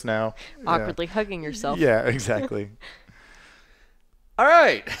like radio. this now. Yeah. awkwardly hugging yourself. Yeah, exactly. All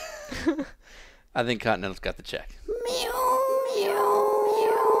right. I think Continental's got the check.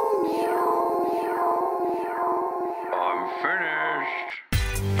 I'm finished.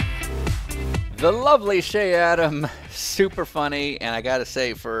 The lovely Shea Adam, super funny, and I gotta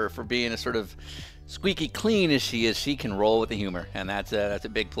say, for being as sort of squeaky clean as she is, she can roll with the humor, and that's a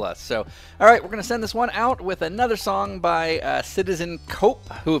big plus. So, all right, we're gonna send this one out with another song by Citizen Cope,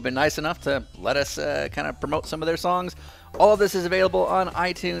 who have been nice enough to let us kind of promote some of their songs. All of this is available on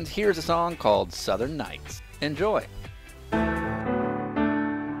iTunes. Here's a song called Southern Nights. Enjoy.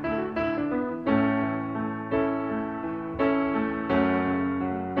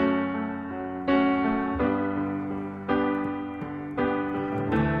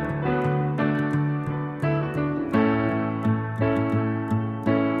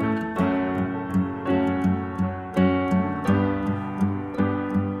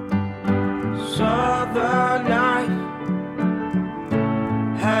 Southern night.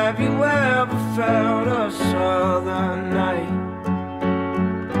 Have you ever felt a southern night?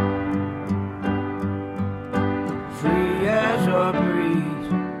 Free as a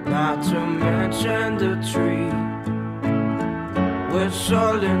breeze, not to mention the tree.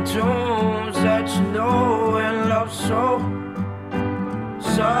 Whistling tunes that you know and love so.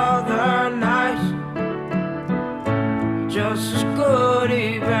 Southern nights, just as good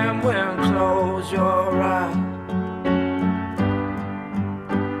even when close your eyes.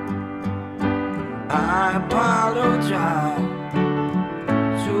 I apologize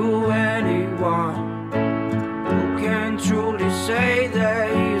to anyone who can truly say that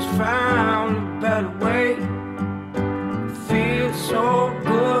he's found a better way. It feels so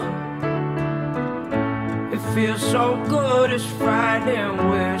good. It feels so good, it's frightening.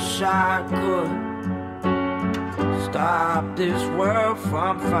 Wish I could stop this world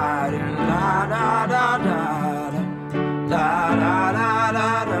from fighting. La da da da da, la da da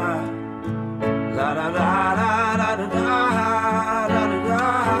da da, la da da da da da da da da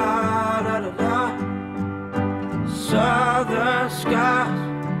da.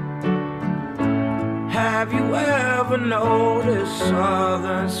 Have you ever noticed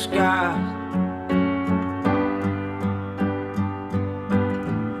southern skies?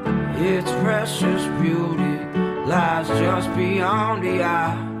 Its precious beauty lies just beyond the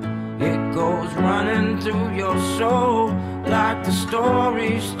eye. It goes running through your soul like the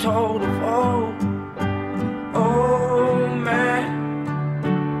stories told of old. Oh man,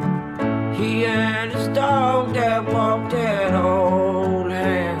 he and his dog that walked that old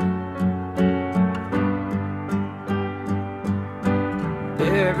hand.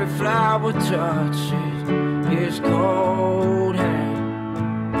 Every flower touches his cold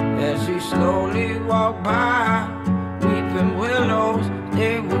hand as he slowly walked by. Weeping willows,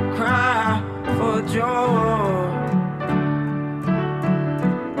 they would cry for joy.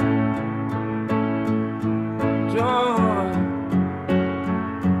 Joy.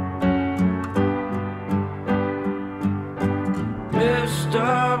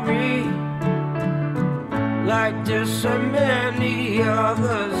 Mystery, like there's so many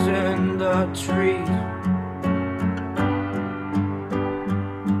others in the trees.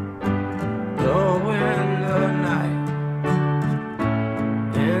 Glow in the night,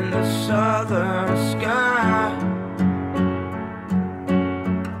 in the southern sky.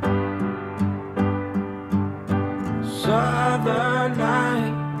 Southern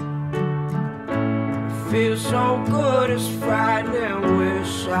night feels so good, it's frightening.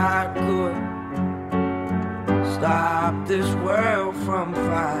 Wish I could stop this world from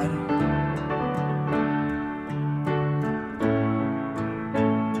fighting.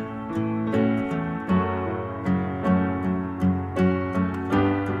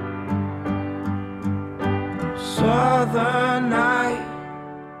 Southern night.